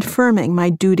in, confirming my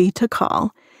duty to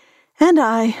call. And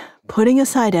I, putting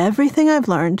aside everything I've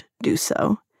learned, do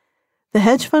so. The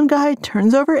hedge fund guy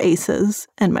turns over aces,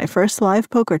 and my first live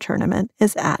poker tournament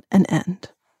is at an end.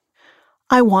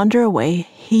 I wander away,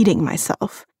 hating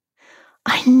myself.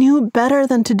 I knew better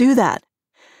than to do that.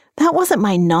 That wasn't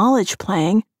my knowledge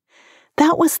playing.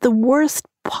 That was the worst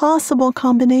possible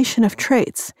combination of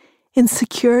traits,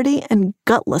 insecurity and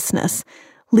gutlessness,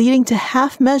 leading to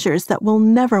half measures that will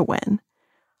never win.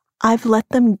 I've let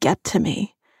them get to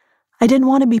me. I didn't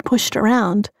want to be pushed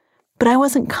around, but I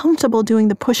wasn't comfortable doing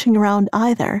the pushing around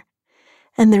either.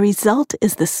 And the result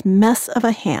is this mess of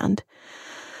a hand.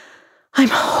 I'm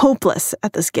hopeless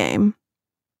at this game.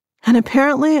 And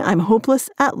apparently I'm hopeless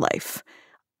at life.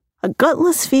 A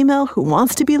gutless female who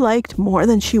wants to be liked more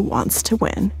than she wants to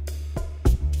win.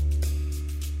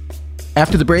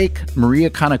 After the break, Maria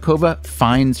Konnikova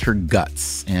finds her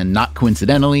guts, and not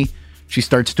coincidentally, she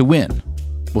starts to win.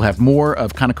 We'll have more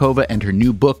of Konnikova and her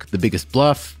new book, The Biggest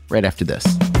Bluff, right after this.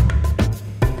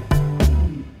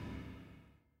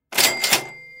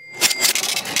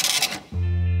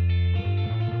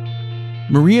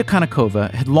 Maria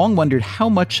Konnikova had long wondered how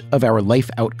much of our life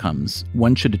outcomes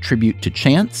one should attribute to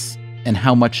chance and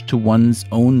how much to one's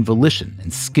own volition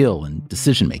and skill and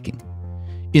decision-making.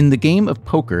 In the game of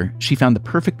poker, she found the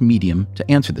perfect medium to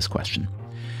answer this question.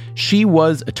 She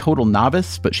was a total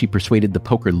novice, but she persuaded the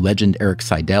poker legend Erik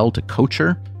Seidel to coach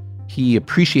her. He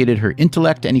appreciated her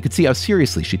intellect, and you could see how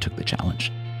seriously she took the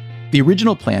challenge. The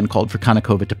original plan called for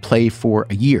Konnikova to play for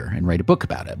a year and write a book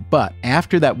about it, but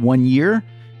after that 1 year,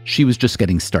 she was just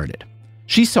getting started.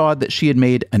 She saw that she had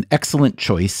made an excellent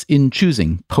choice in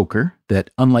choosing poker, that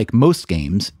unlike most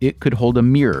games, it could hold a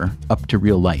mirror up to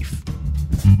real life.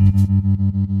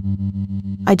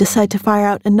 I decide to fire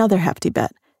out another hefty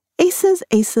bet. Aces,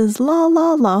 aces, la,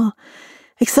 la, la.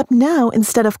 Except now,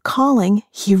 instead of calling,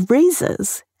 he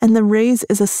raises, and the raise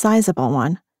is a sizable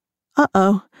one.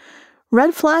 Uh-oh.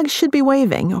 Red flags should be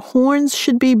waving, horns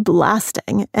should be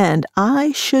blasting, and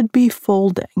I should be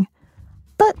folding.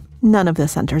 But none of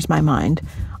this enters my mind.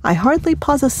 I hardly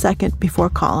pause a second before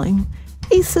calling.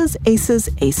 Aces, aces,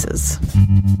 aces.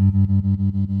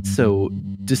 So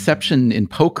deception in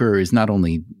poker is not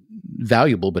only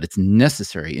valuable, but it's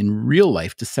necessary. In real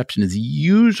life, deception is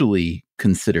usually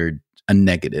considered a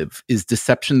negative. Is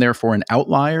deception therefore an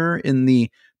outlier in the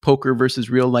poker versus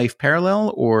real life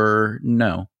parallel, or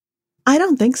no? I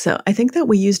don't think so. I think that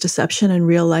we use deception in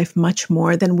real life much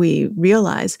more than we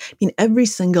realize. I mean, every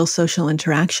single social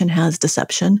interaction has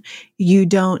deception. You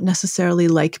don't necessarily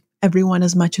like everyone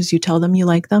as much as you tell them you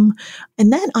like them.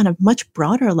 And then on a much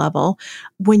broader level,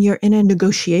 when you're in a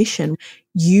negotiation,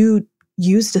 you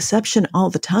use deception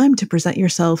all the time to present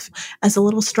yourself as a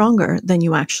little stronger than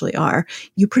you actually are.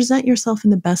 You present yourself in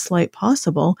the best light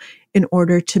possible in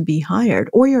order to be hired,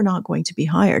 or you're not going to be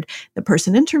hired. The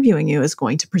person interviewing you is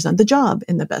going to present the job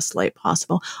in the best light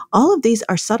possible. All of these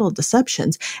are subtle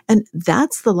deceptions. And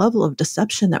that's the level of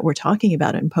deception that we're talking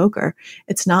about in poker.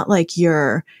 It's not like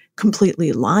you're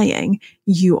completely lying.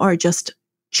 You are just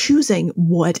choosing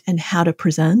what and how to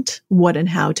present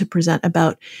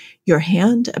about your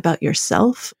hand, about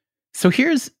yourself. So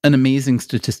here's an amazing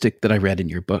statistic that I read in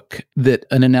your book, that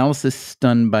an analysis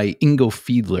done by Ingo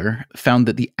Fiedler found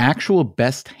that the actual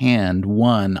best hand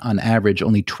won on average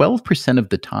only 12% of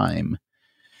the time.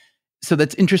 So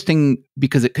that's interesting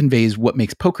because it conveys what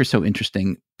makes poker so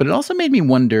interesting, but it also made me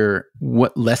wonder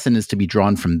what lesson is to be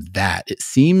drawn from that. It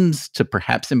seems to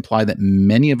perhaps imply that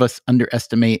many of us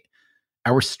underestimate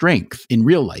our strength in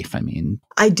real life.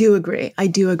 I do agree.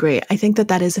 I think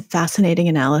that is a fascinating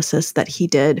analysis that he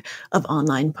did of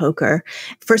online poker.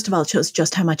 First of all, it shows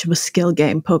just how much of a skill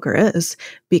game poker is,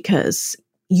 because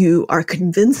you are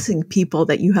convincing people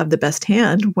that you have the best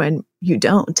hand when you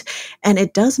don't. And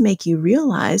it does make you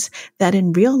realize that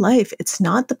in real life, it's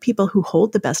not the people who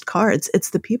hold the best cards. It's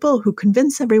the people who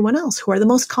convince everyone else, who are the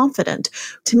most confident.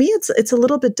 To me, it's a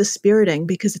little bit dispiriting,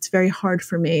 because it's very hard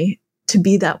for me to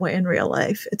be that way in real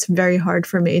life. It's very hard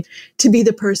for me to be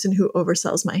the person who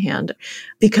oversells my hand,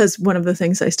 because one of the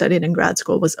things I studied in grad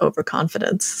school was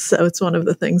overconfidence. So it's one of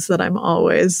the things that I'm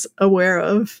always aware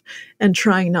of and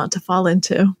trying not to fall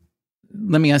into.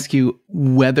 Let me ask you,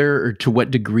 whether or to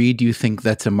what degree do you think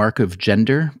that's a mark of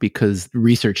gender? Because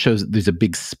research shows that there's a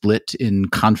big split in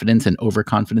confidence and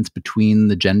overconfidence between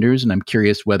the genders. And I'm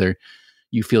curious whether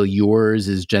you feel yours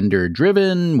is gender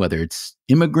driven, whether it's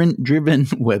immigrant driven,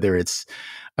 whether it's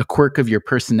a quirk of your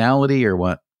personality or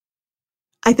what.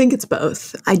 I think it's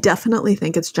both. I definitely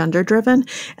think it's gender driven.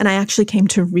 And I actually came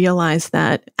to realize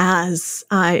that as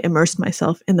I immersed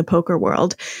myself in the poker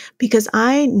world, because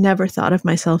I never thought of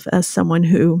myself as someone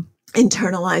who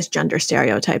internalized gender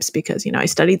stereotypes because, I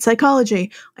studied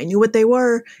psychology, I knew what they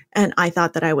were, and I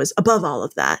thought that I was above all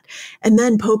of that. And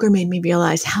then poker made me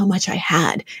realize how much I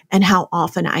had and how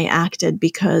often I acted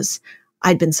because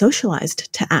I'd been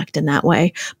socialized to act in that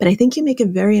way. But I think you make a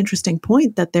very interesting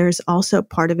point that there's also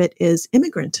part of it is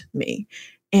immigrant me.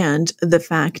 And the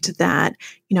fact that,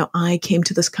 I came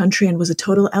to this country and was a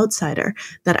total outsider,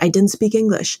 that I didn't speak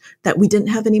English, that we didn't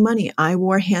have any money. I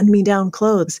wore hand-me-down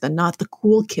clothes and not the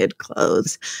cool kid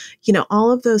clothes.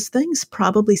 All of those things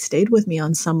probably stayed with me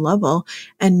on some level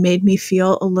and made me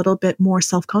feel a little bit more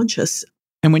self-conscious.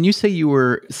 And when you say you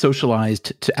were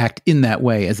socialized to act in that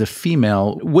way as a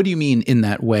female, what do you mean in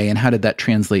that way? And how did that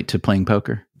translate to playing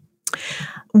poker?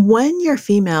 When you're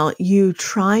female, you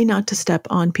try not to step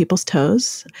on people's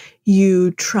toes.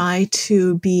 You try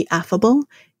to be affable.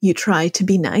 You try to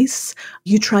be nice.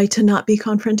 You try to not be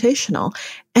confrontational.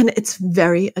 And it's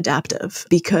very adaptive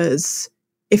because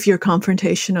if you're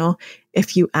confrontational,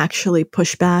 if you actually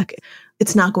push back,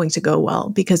 it's not going to go well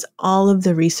because all of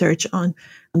the research on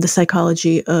the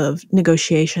psychology of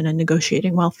negotiation and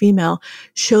negotiating while female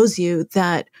shows you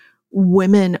that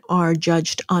women are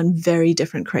judged on very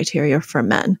different criteria from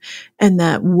men, and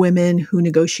that women who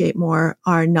negotiate more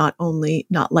are not only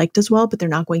not liked as well, but they're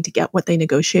not going to get what they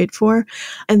negotiate for.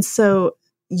 And so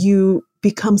you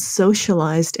become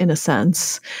socialized in a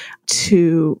sense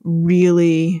to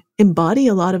really embody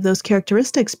a lot of those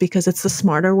characteristics because it's the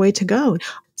smarter way to go.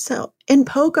 So in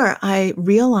poker, I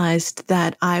realized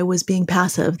that I was being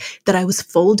passive, that I was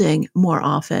folding more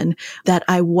often, that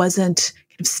I wasn't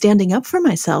standing up for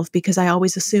myself because I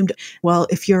always assumed, well,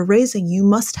 if you're raising, you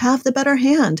must have the better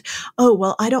hand. Oh,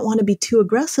 well, I don't want to be too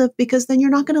aggressive because then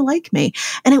you're not going to like me.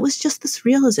 And it was just this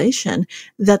realization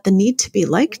that the need to be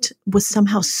liked was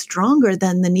somehow stronger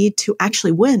than the need to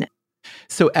actually win.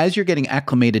 So as you're getting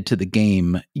acclimated to the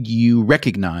game, you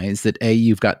recognize that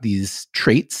you've got these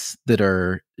traits that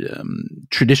are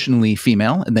traditionally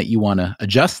female and that you want to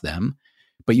adjust them.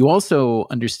 But you also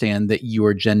understand that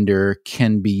your gender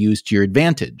can be used to your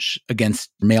advantage against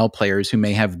male players who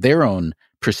may have their own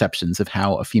perceptions of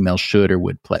how a female should or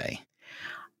would play.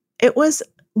 It was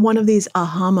one of these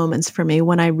aha moments for me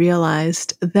when I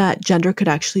realized that gender could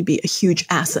actually be a huge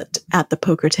asset at the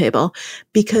poker table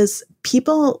because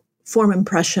people form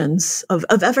impressions of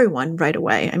everyone right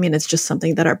away. I mean, it's just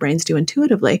something that our brains do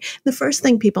intuitively. The first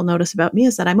thing people notice about me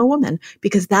is that I'm a woman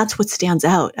because that's what stands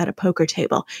out at a poker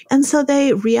table. And so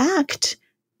they react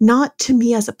not to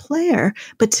me as a player,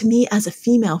 but to me as a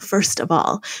female first of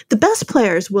all. The best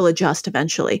players will adjust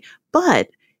eventually, but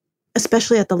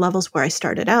especially at the levels where I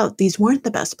started out, these weren't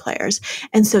the best players.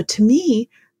 And so to me,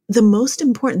 the most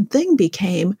important thing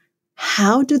became,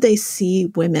 how do they see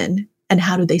women? And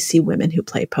how do they see women who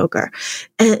play poker?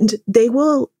 And they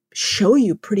will show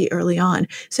you pretty early on.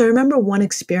 So I remember one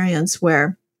experience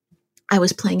where I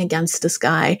was playing against this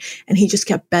guy and he just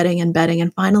kept betting and betting.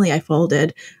 And finally I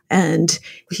folded and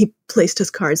he placed his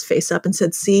cards face up and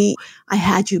said, see, I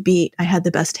had you beat. I had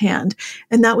the best hand.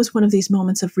 And that was one of these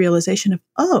moments of realization of,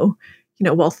 oh,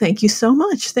 well, thank you so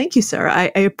much. Thank you, sir.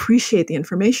 I appreciate the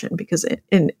information because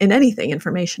in anything,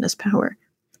 information is power.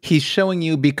 He's showing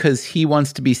you because he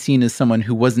wants to be seen as someone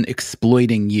who wasn't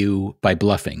exploiting you by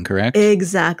bluffing, correct?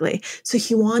 Exactly. So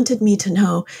he wanted me to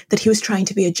know that he was trying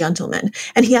to be a gentleman.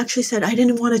 And he actually said, I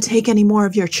didn't want to take any more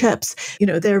of your chips.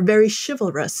 They're very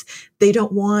chivalrous. They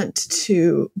don't want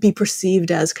to be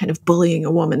perceived as kind of bullying a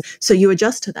woman. So you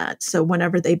adjust to that. So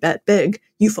whenever they bet big,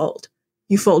 you fold.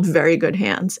 You fold very good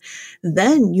hands.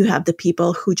 Then you have the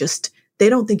people who they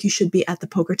don't think you should be at the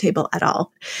poker table at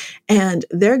all. And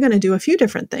they're going to do a few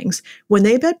different things. When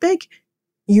they bet big,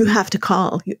 you have to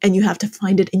call and you have to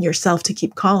find it in yourself to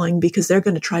keep calling because they're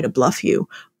going to try to bluff you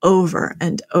over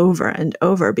and over and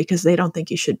over because they don't think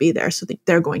you should be there. So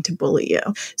they're going to bully you.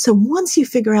 So once you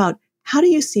figure out, how do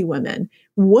you see women?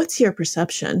 What's your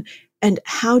perception? And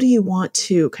how do you want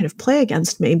to kind of play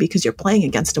against me because you're playing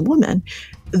against a woman?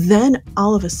 Then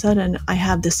all of a sudden, I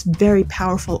have this very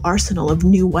powerful arsenal of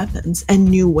new weapons and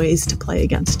new ways to play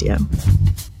against you.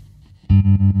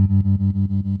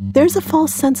 There's a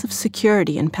false sense of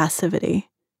security in passivity.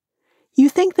 You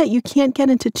think that you can't get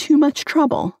into too much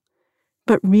trouble,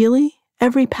 but really,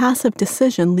 every passive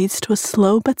decision leads to a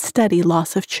slow but steady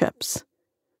loss of chips.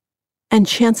 And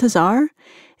chances are,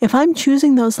 if I'm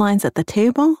choosing those lines at the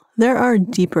table, there are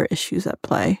deeper issues at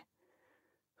play.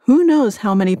 Who knows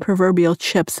how many proverbial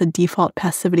chips a default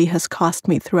passivity has cost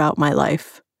me throughout my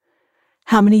life?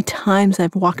 How many times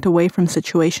I've walked away from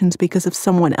situations because of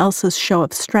someone else's show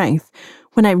of strength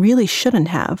when I really shouldn't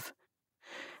have?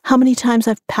 How many times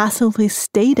I've passively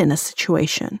stayed in a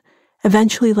situation,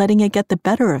 eventually letting it get the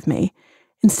better of me,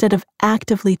 instead of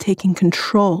actively taking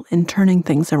control and turning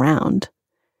things around?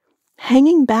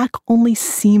 Hanging back only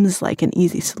seems like an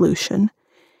easy solution.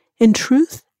 In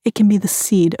truth, it can be the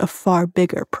seed of far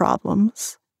bigger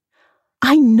problems.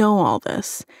 I know all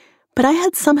this, but I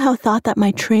had somehow thought that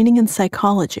my training in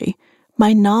psychology,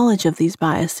 my knowledge of these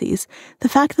biases, the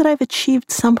fact that I've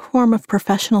achieved some form of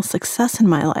professional success in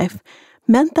my life,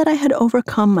 meant that I had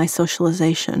overcome my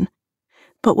socialization.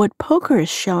 But what poker is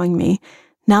showing me,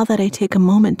 now that I take a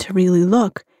moment to really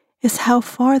look, is how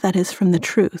far that is from the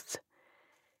truth.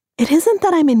 It isn't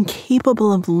that I'm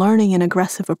incapable of learning an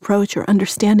aggressive approach or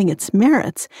understanding its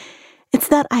merits. It's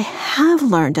that I have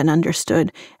learned and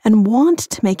understood and want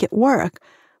to make it work,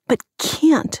 but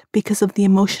can't because of the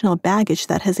emotional baggage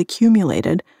that has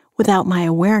accumulated without my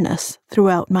awareness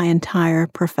throughout my entire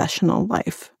professional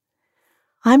life.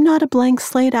 I'm not a blank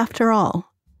slate after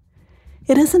all.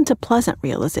 It isn't a pleasant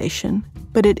realization,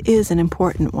 but it is an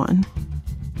important one.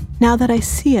 Now that I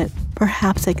see it,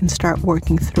 perhaps I can start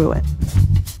working through it.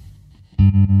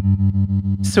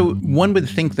 So one would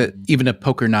think that even a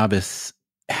poker novice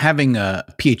having a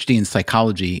PhD in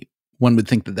psychology, one would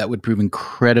think that that would prove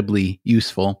incredibly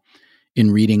useful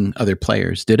in reading other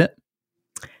players. Did it?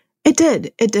 It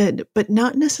did, but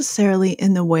not necessarily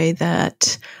in the way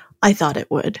that I thought it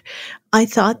would. I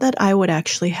thought that I would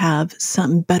actually have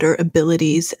some better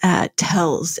abilities at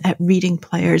tells, at reading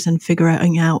players and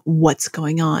figuring out what's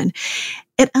going on.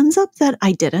 It ends up that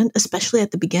I didn't, especially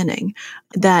at the beginning,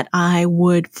 that I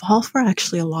would fall for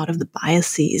actually a lot of the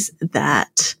biases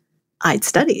that I'd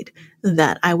studied,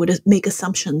 that I would make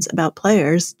assumptions about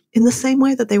players in the same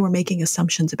way that they were making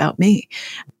assumptions about me.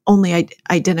 Only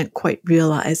I didn't quite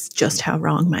realize just how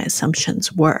wrong my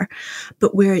assumptions were.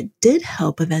 But where it did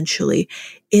help eventually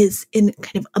is in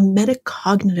kind of a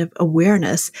metacognitive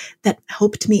awareness that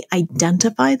helped me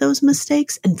identify those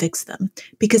mistakes and fix them.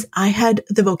 Because I had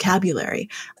the vocabulary.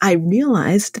 I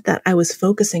realized that I was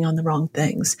focusing on the wrong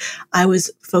things. I was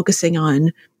focusing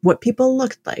on what people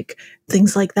looked like,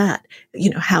 things like that,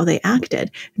 how they acted.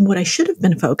 And what I should have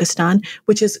been focused on,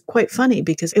 which is quite funny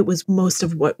because it was most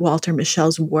of what Walter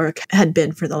Mischel's work had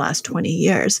been for the last 20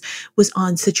 years, was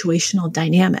on situational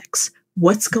dynamics.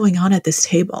 What's going on at this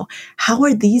table? How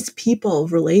are these people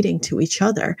relating to each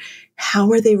other?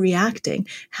 How are they reacting?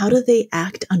 How do they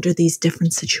act under these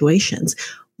different situations?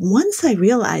 Once I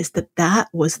realized that that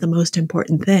was the most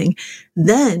important thing,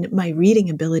 then my reading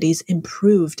abilities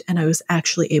improved and I was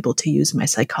actually able to use my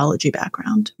psychology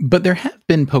background. But there have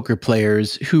been poker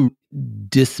players who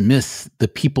dismiss the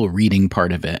people reading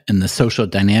part of it and the social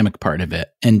dynamic part of it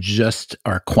and just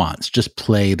are quants, just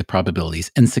play the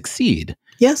probabilities and succeed.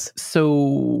 Yes. So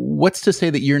what's to say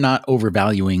that you're not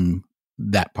overvaluing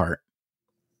that part?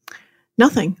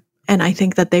 Nothing. And I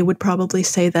think that they would probably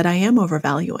say that I am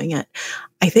overvaluing it.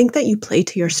 I think that you play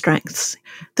to your strengths.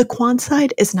 The quant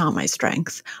side is not my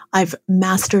strength. I've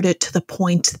mastered it to the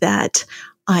point that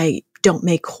I don't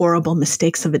make horrible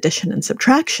mistakes of addition and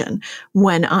subtraction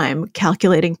when I'm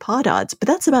calculating pot odds, but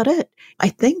that's about it. I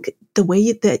think the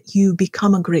way that you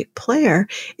become a great player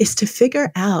is to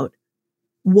figure out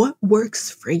what works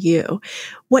for you.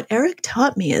 What Eric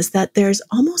taught me is that there's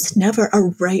almost never a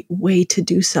right way to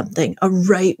do something, a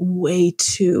right way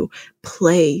to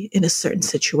play in a certain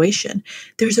situation.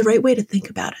 There's a right way to think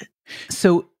about it.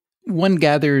 So one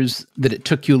gathers that it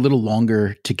took you a little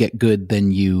longer to get good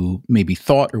than you maybe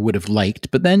thought or would have liked,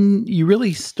 but then you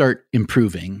really start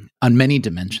improving on many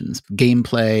dimensions: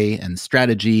 gameplay and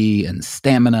strategy and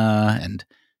stamina and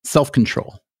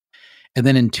self-control. And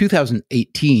then in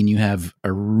 2018, you have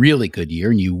a really good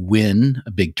year and you win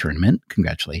a big tournament.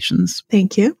 Congratulations.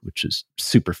 Thank you. Which is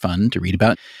super fun to read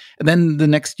about. And then the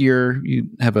next year, you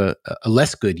have a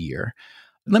less good year.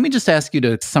 Let me just ask you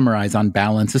to summarize on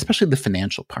balance, especially the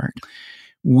financial part.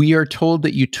 we are told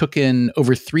that you took in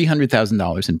over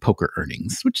 $300,000 in poker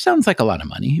earnings, which sounds like a lot of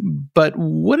money. But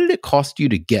what did it cost you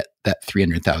to get that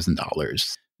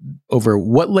 $300,000? Over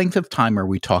what length of time are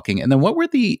we talking? And then what were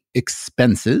the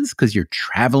expenses? Because you're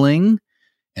traveling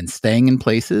and staying in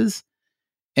places.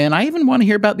 And I even want to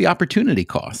hear about the opportunity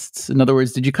costs. In other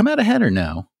words, did you come out ahead or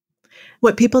no?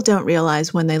 What people don't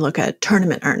realize when they look at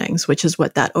tournament earnings, which is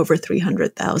what that over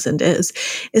 300,000 is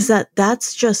that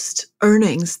that's just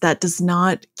earnings. That does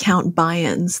not count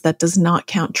buy-ins. That does not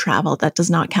count travel. That does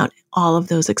not count all of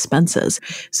those expenses.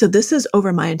 So this is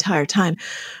over my entire time.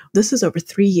 This is over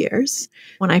 3 years.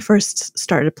 When I first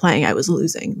started playing, I was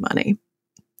losing money.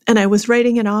 And I was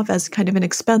writing it off as kind of an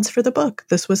expense for the book.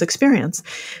 This was experience.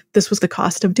 This was the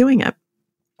cost of doing it.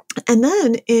 And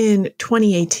then in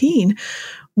 2018,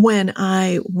 when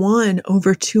I won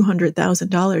over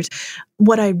 $200,000,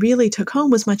 what I really took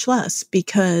home was much less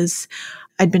because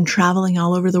I'd been traveling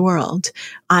all over the world.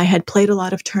 I had played a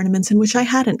lot of tournaments in which I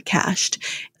hadn't cashed.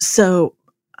 So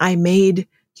I made,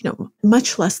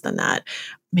 much less than that,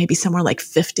 maybe somewhere like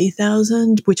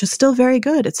 50,000, which is still very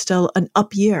good. It's still an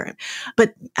up year.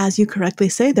 But as you correctly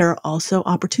say, there are also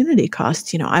opportunity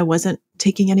costs. I wasn't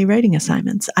taking any writing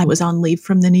assignments. I was on leave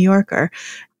from the New Yorker.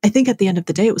 I think at the end of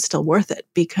the day, it was still worth it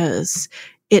because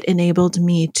it enabled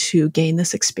me to gain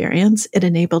this experience. It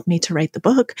enabled me to write the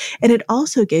book. And it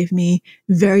also gave me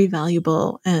very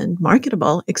valuable and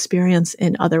marketable experience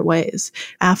in other ways.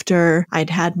 After I'd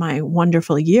had my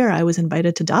wonderful year, I was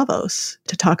invited to Davos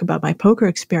to talk about my poker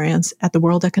experience at the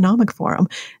World Economic Forum.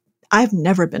 I've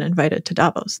never been invited to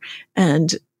Davos,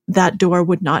 and that door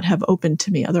would not have opened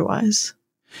to me otherwise.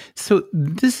 So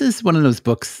this is one of those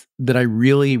books that I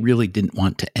really, really didn't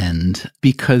want to end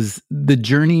because the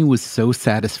journey was so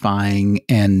satisfying.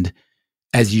 And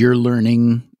as you're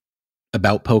learning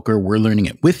about poker, we're learning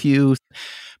it with you.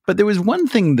 But there was one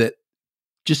thing that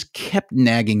just kept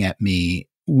nagging at me,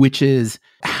 which is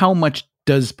how much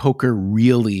does poker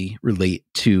really relate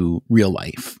to real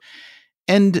life?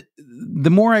 And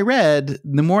the more I read,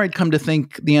 the more I'd come to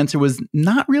think the answer was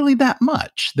not really that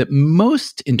much, that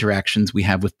most interactions we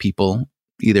have with people,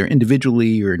 either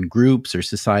individually or in groups or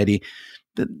society,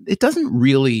 that it doesn't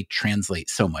really translate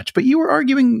so much. But you were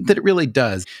arguing that it really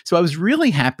does. So I was really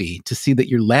happy to see that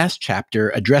your last chapter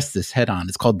addressed this head on.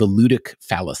 It's called The Ludic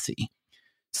Fallacy.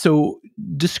 So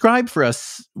describe for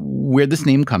us where this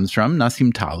name comes from,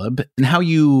 Nassim Taleb, and how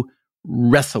you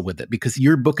wrestle with it, because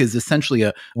your book is essentially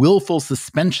a willful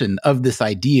suspension of this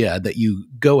idea that you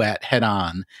go at head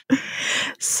on.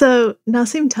 So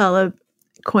Nassim Taleb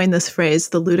coined this phrase,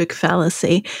 the ludic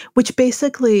fallacy, which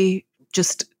basically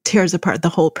just tears apart the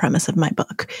whole premise of my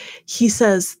book. He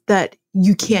says that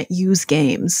you can't use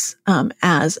games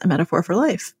as a metaphor for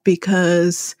life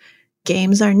because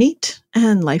games are neat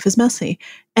and life is messy.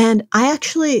 And I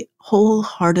actually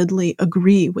wholeheartedly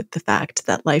agree with the fact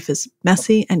that life is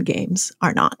messy and games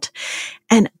are not.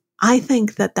 And I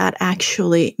think that that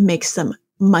actually makes them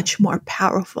much more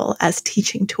powerful as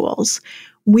teaching tools.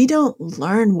 We don't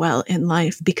learn well in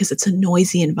life because it's a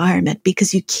noisy environment,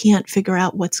 because you can't figure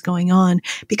out what's going on,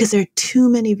 because there are too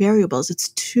many variables. It's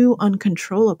too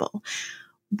uncontrollable.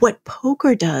 What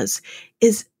poker does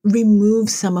is remove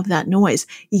some of that noise.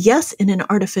 Yes, in an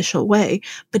artificial way,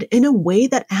 but in a way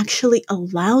that actually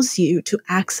allows you to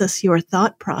access your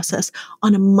thought process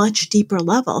on a much deeper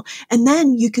level. And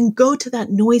then you can go to that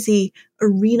noisy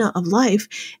arena of life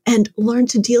and learn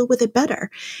to deal with it better.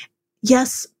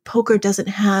 Yes, poker doesn't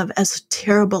have as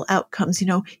terrible outcomes,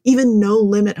 even no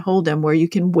limit hold'em where you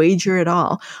can wager it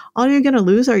all. All you're going to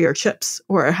lose are your chips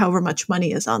or however much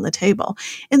money is on the table.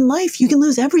 In life, you can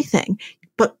lose everything.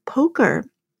 But poker,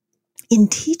 in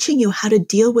teaching you how to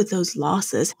deal with those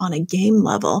losses on a game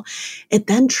level, it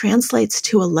then translates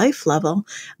to a life level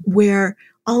where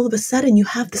all of a sudden you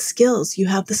have the skills. You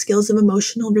have the skills of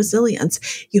emotional resilience.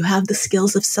 You have the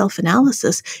skills of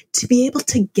self-analysis to be able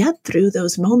to get through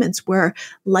those moments where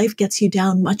life gets you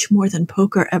down much more than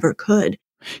poker ever could.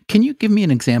 Can you give me an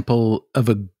example of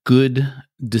a good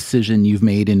decision you've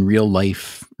made in real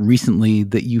life recently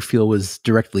that you feel was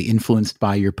directly influenced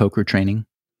by your poker training?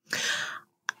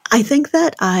 I think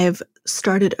that I've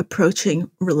started approaching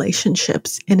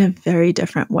relationships in a very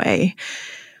different way.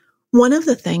 One of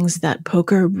the things that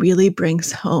poker really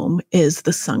brings home is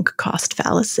the sunk cost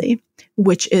fallacy,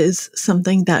 which is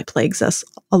something that plagues us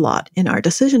a lot in our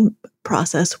decision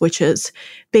process, which is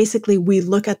basically we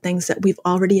look at things that we've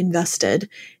already invested,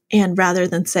 and rather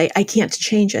than say, I can't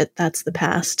change it, that's the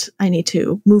past, I need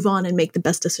to move on and make the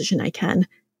best decision I can,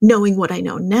 knowing what I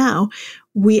know now,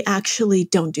 we actually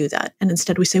don't do that. And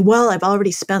instead we say, well, I've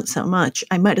already spent so much,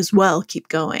 I might as well keep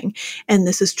going. And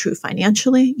this is true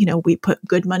financially. We put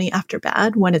good money after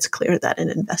bad when it's clear that an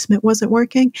investment wasn't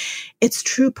working. It's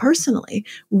true personally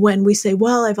when we say,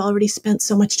 well, I've already spent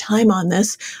so much time on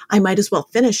this, I might as well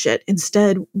finish it.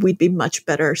 Instead, we'd be much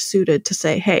better suited to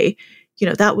say, hey,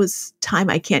 that was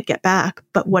time I can't get back,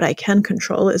 but what I can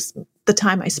control is the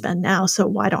time I spend now. So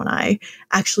why don't I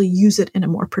actually use it in a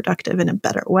more productive and a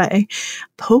better way?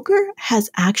 Poker has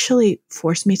actually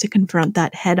forced me to confront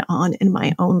that head on in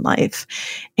my own life.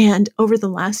 And over the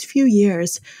last few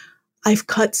years, I've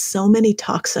cut so many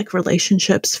toxic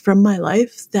relationships from my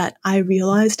life that I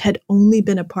realized had only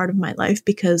been a part of my life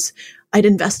because I'd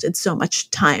invested so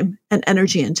much time and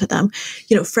energy into them.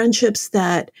 Friendships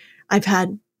that I've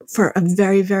had for a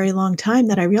very, very long time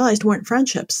that I realized weren't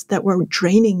friendships, that were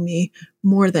draining me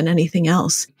more than anything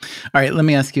else. All right, let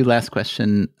me ask you last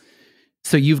question.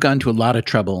 So you've gone to a lot of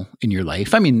trouble in your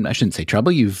life. I mean, I shouldn't say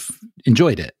trouble. You've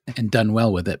enjoyed it and done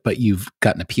well with it, but you've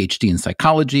gotten a PhD in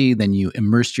psychology. Then you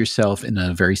immersed yourself in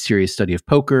a very serious study of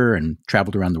poker and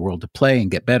traveled around the world to play and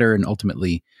get better and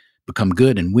ultimately become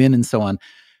good and win and so on.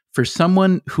 For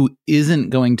someone who isn't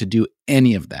going to do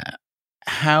any of that,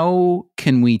 how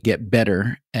can we get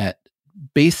better at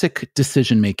basic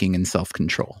decision-making and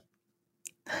self-control?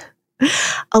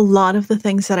 A lot of the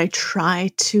things that I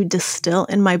try to distill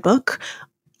in my book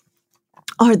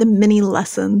are the mini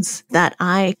lessons that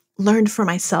I learned for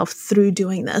myself through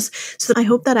doing this. So I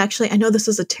hope that I know this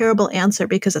is a terrible answer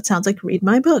because it sounds like read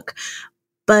my book,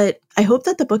 but I hope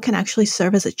that the book can actually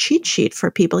serve as a cheat sheet for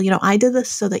people. I did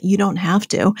this so that you don't have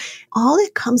to. All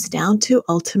it comes down to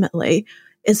ultimately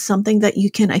is something that you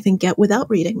can, I think, get without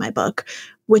reading my book,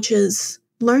 which is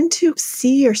learn to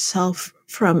see yourself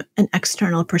from an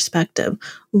external perspective.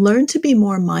 Learn to be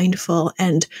more mindful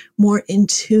and more in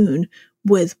tune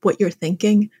with what you're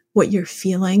thinking, what you're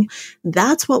feeling.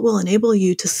 That's what will enable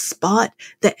you to spot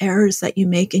the errors that you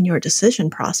make in your decision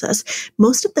process.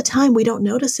 Most of the time, we don't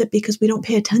notice it because we don't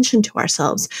pay attention to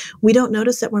ourselves. We don't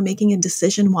notice that we're making a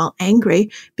decision while angry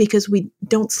because we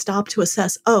don't stop to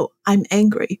assess, oh, I'm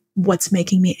angry. What's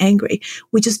making me angry?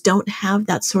 We just don't have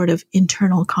that sort of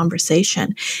internal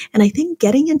conversation. And I think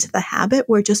getting into the habit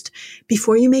where just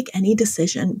before you make any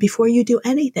decision, before you do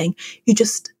anything, you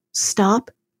just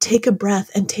stop, take a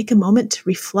breath, and take a moment to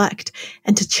reflect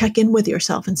and to check in with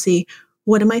yourself and see,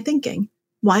 what am I thinking?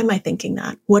 Why am I thinking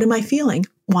that? What am I feeling?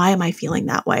 Why am I feeling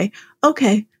that way?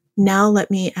 Okay, now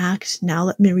let me act. Now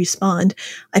let me respond.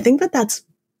 I think that that's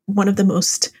one of the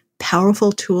most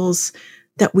powerful tools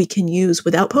that we can use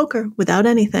without poker, without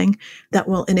anything, that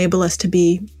will enable us to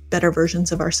be better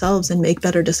versions of ourselves and make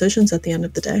better decisions at the end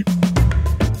of the day.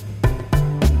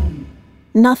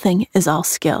 Nothing is all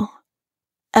skill.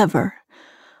 Ever.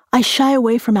 I shy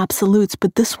away from absolutes,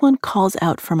 but this one calls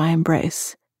out for my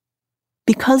embrace.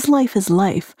 Because life is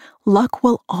life, luck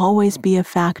will always be a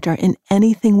factor in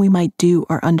anything we might do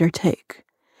or undertake.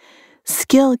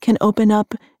 Skill can open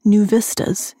up new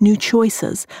vistas, new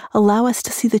choices, allow us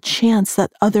to see the chance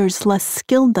that others less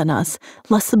skilled than us,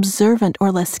 less observant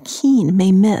or less keen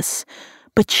may miss.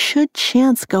 But should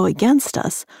chance go against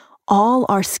us, all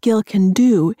our skill can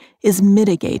do is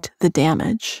mitigate the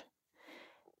damage.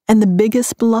 And the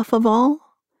biggest bluff of all?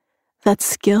 That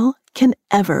skill can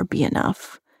ever be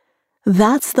enough.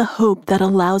 That's the hope that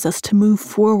allows us to move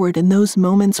forward in those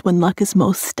moments when luck is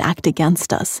most stacked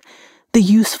against us. The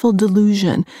useful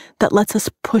delusion that lets us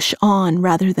push on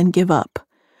rather than give up.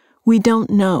 We don't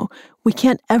know. We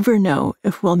can't ever know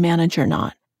if we'll manage or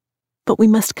not. But we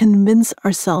must convince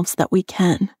ourselves that we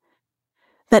can.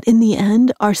 That in the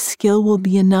end, our skill will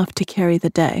be enough to carry the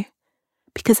day.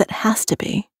 Because it has to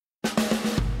be.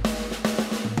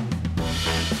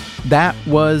 That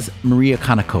was Maria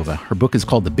Konnikova. Her book is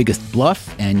called The Biggest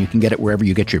Bluff, and you can get it wherever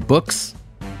you get your books.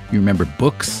 You remember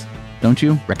books, don't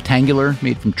you? Rectangular,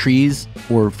 made from trees,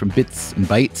 or from bits and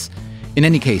bytes. In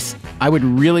any case, I would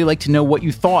really like to know what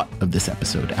you thought of this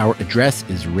episode. Our address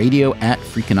is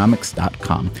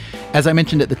radio@freakonomics.com. As I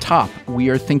mentioned at the top, we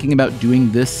are thinking about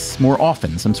doing this more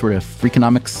often, some sort of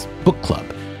Freakonomics book club.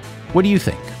 What do you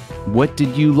think? What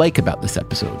did you like about this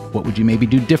episode? What would you maybe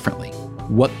do differently?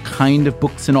 What kind of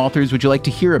books and authors would you like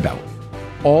to hear about?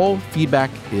 All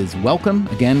feedback is welcome.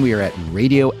 Again, we are at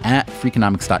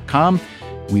radio@freakonomics.com.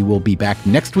 We will be back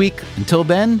next week. Until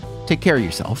then, take care of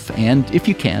yourself, and if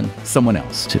you can, someone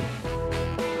else too.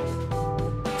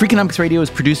 Freakonomics Radio is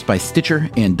produced by Stitcher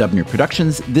and Dubner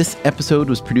Productions. This episode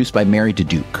was produced by Mary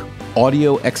DeDuke.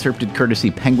 Audio excerpted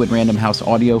courtesy Penguin Random House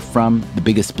Audio from The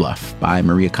Biggest Bluff by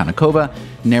Maria Konnikova,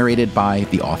 narrated by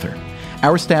the author.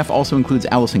 Our staff also includes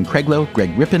Allison Craiglow,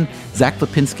 Greg Rippin, Zach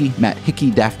Lipinski, Matt Hickey,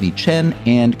 Daphne Chen,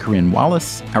 and Corinne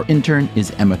Wallace. Our intern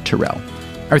is Emma Terrell.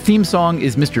 Our theme song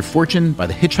is Mr. Fortune by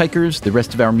The Hitchhikers. The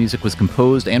rest of our music was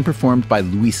composed and performed by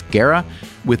Luis Guerra,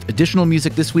 with additional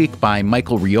music this week by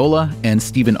Michael Riola and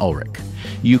Stephen Ulrich.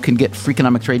 You can get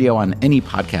Freakonomics Radio on any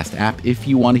podcast app. If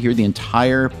you want to hear the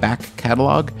entire back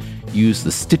catalog, use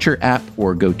the Stitcher app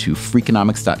or go to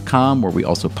Freakonomics.com, where we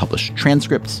also publish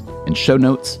transcripts and show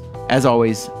notes. As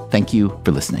always, thank you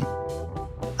for listening.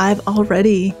 I've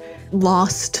already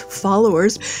lost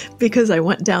followers because I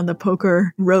went down the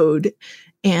poker road,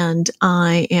 and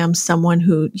I am someone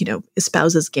who,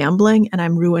 espouses gambling, and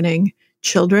I'm ruining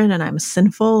children, and I'm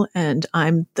sinful, and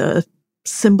I'm the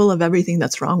symbol of everything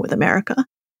that's wrong with America.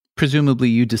 Presumably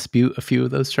you dispute a few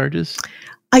of those charges?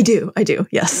 I do,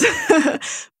 yes.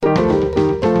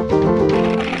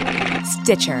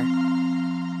 Stitcher.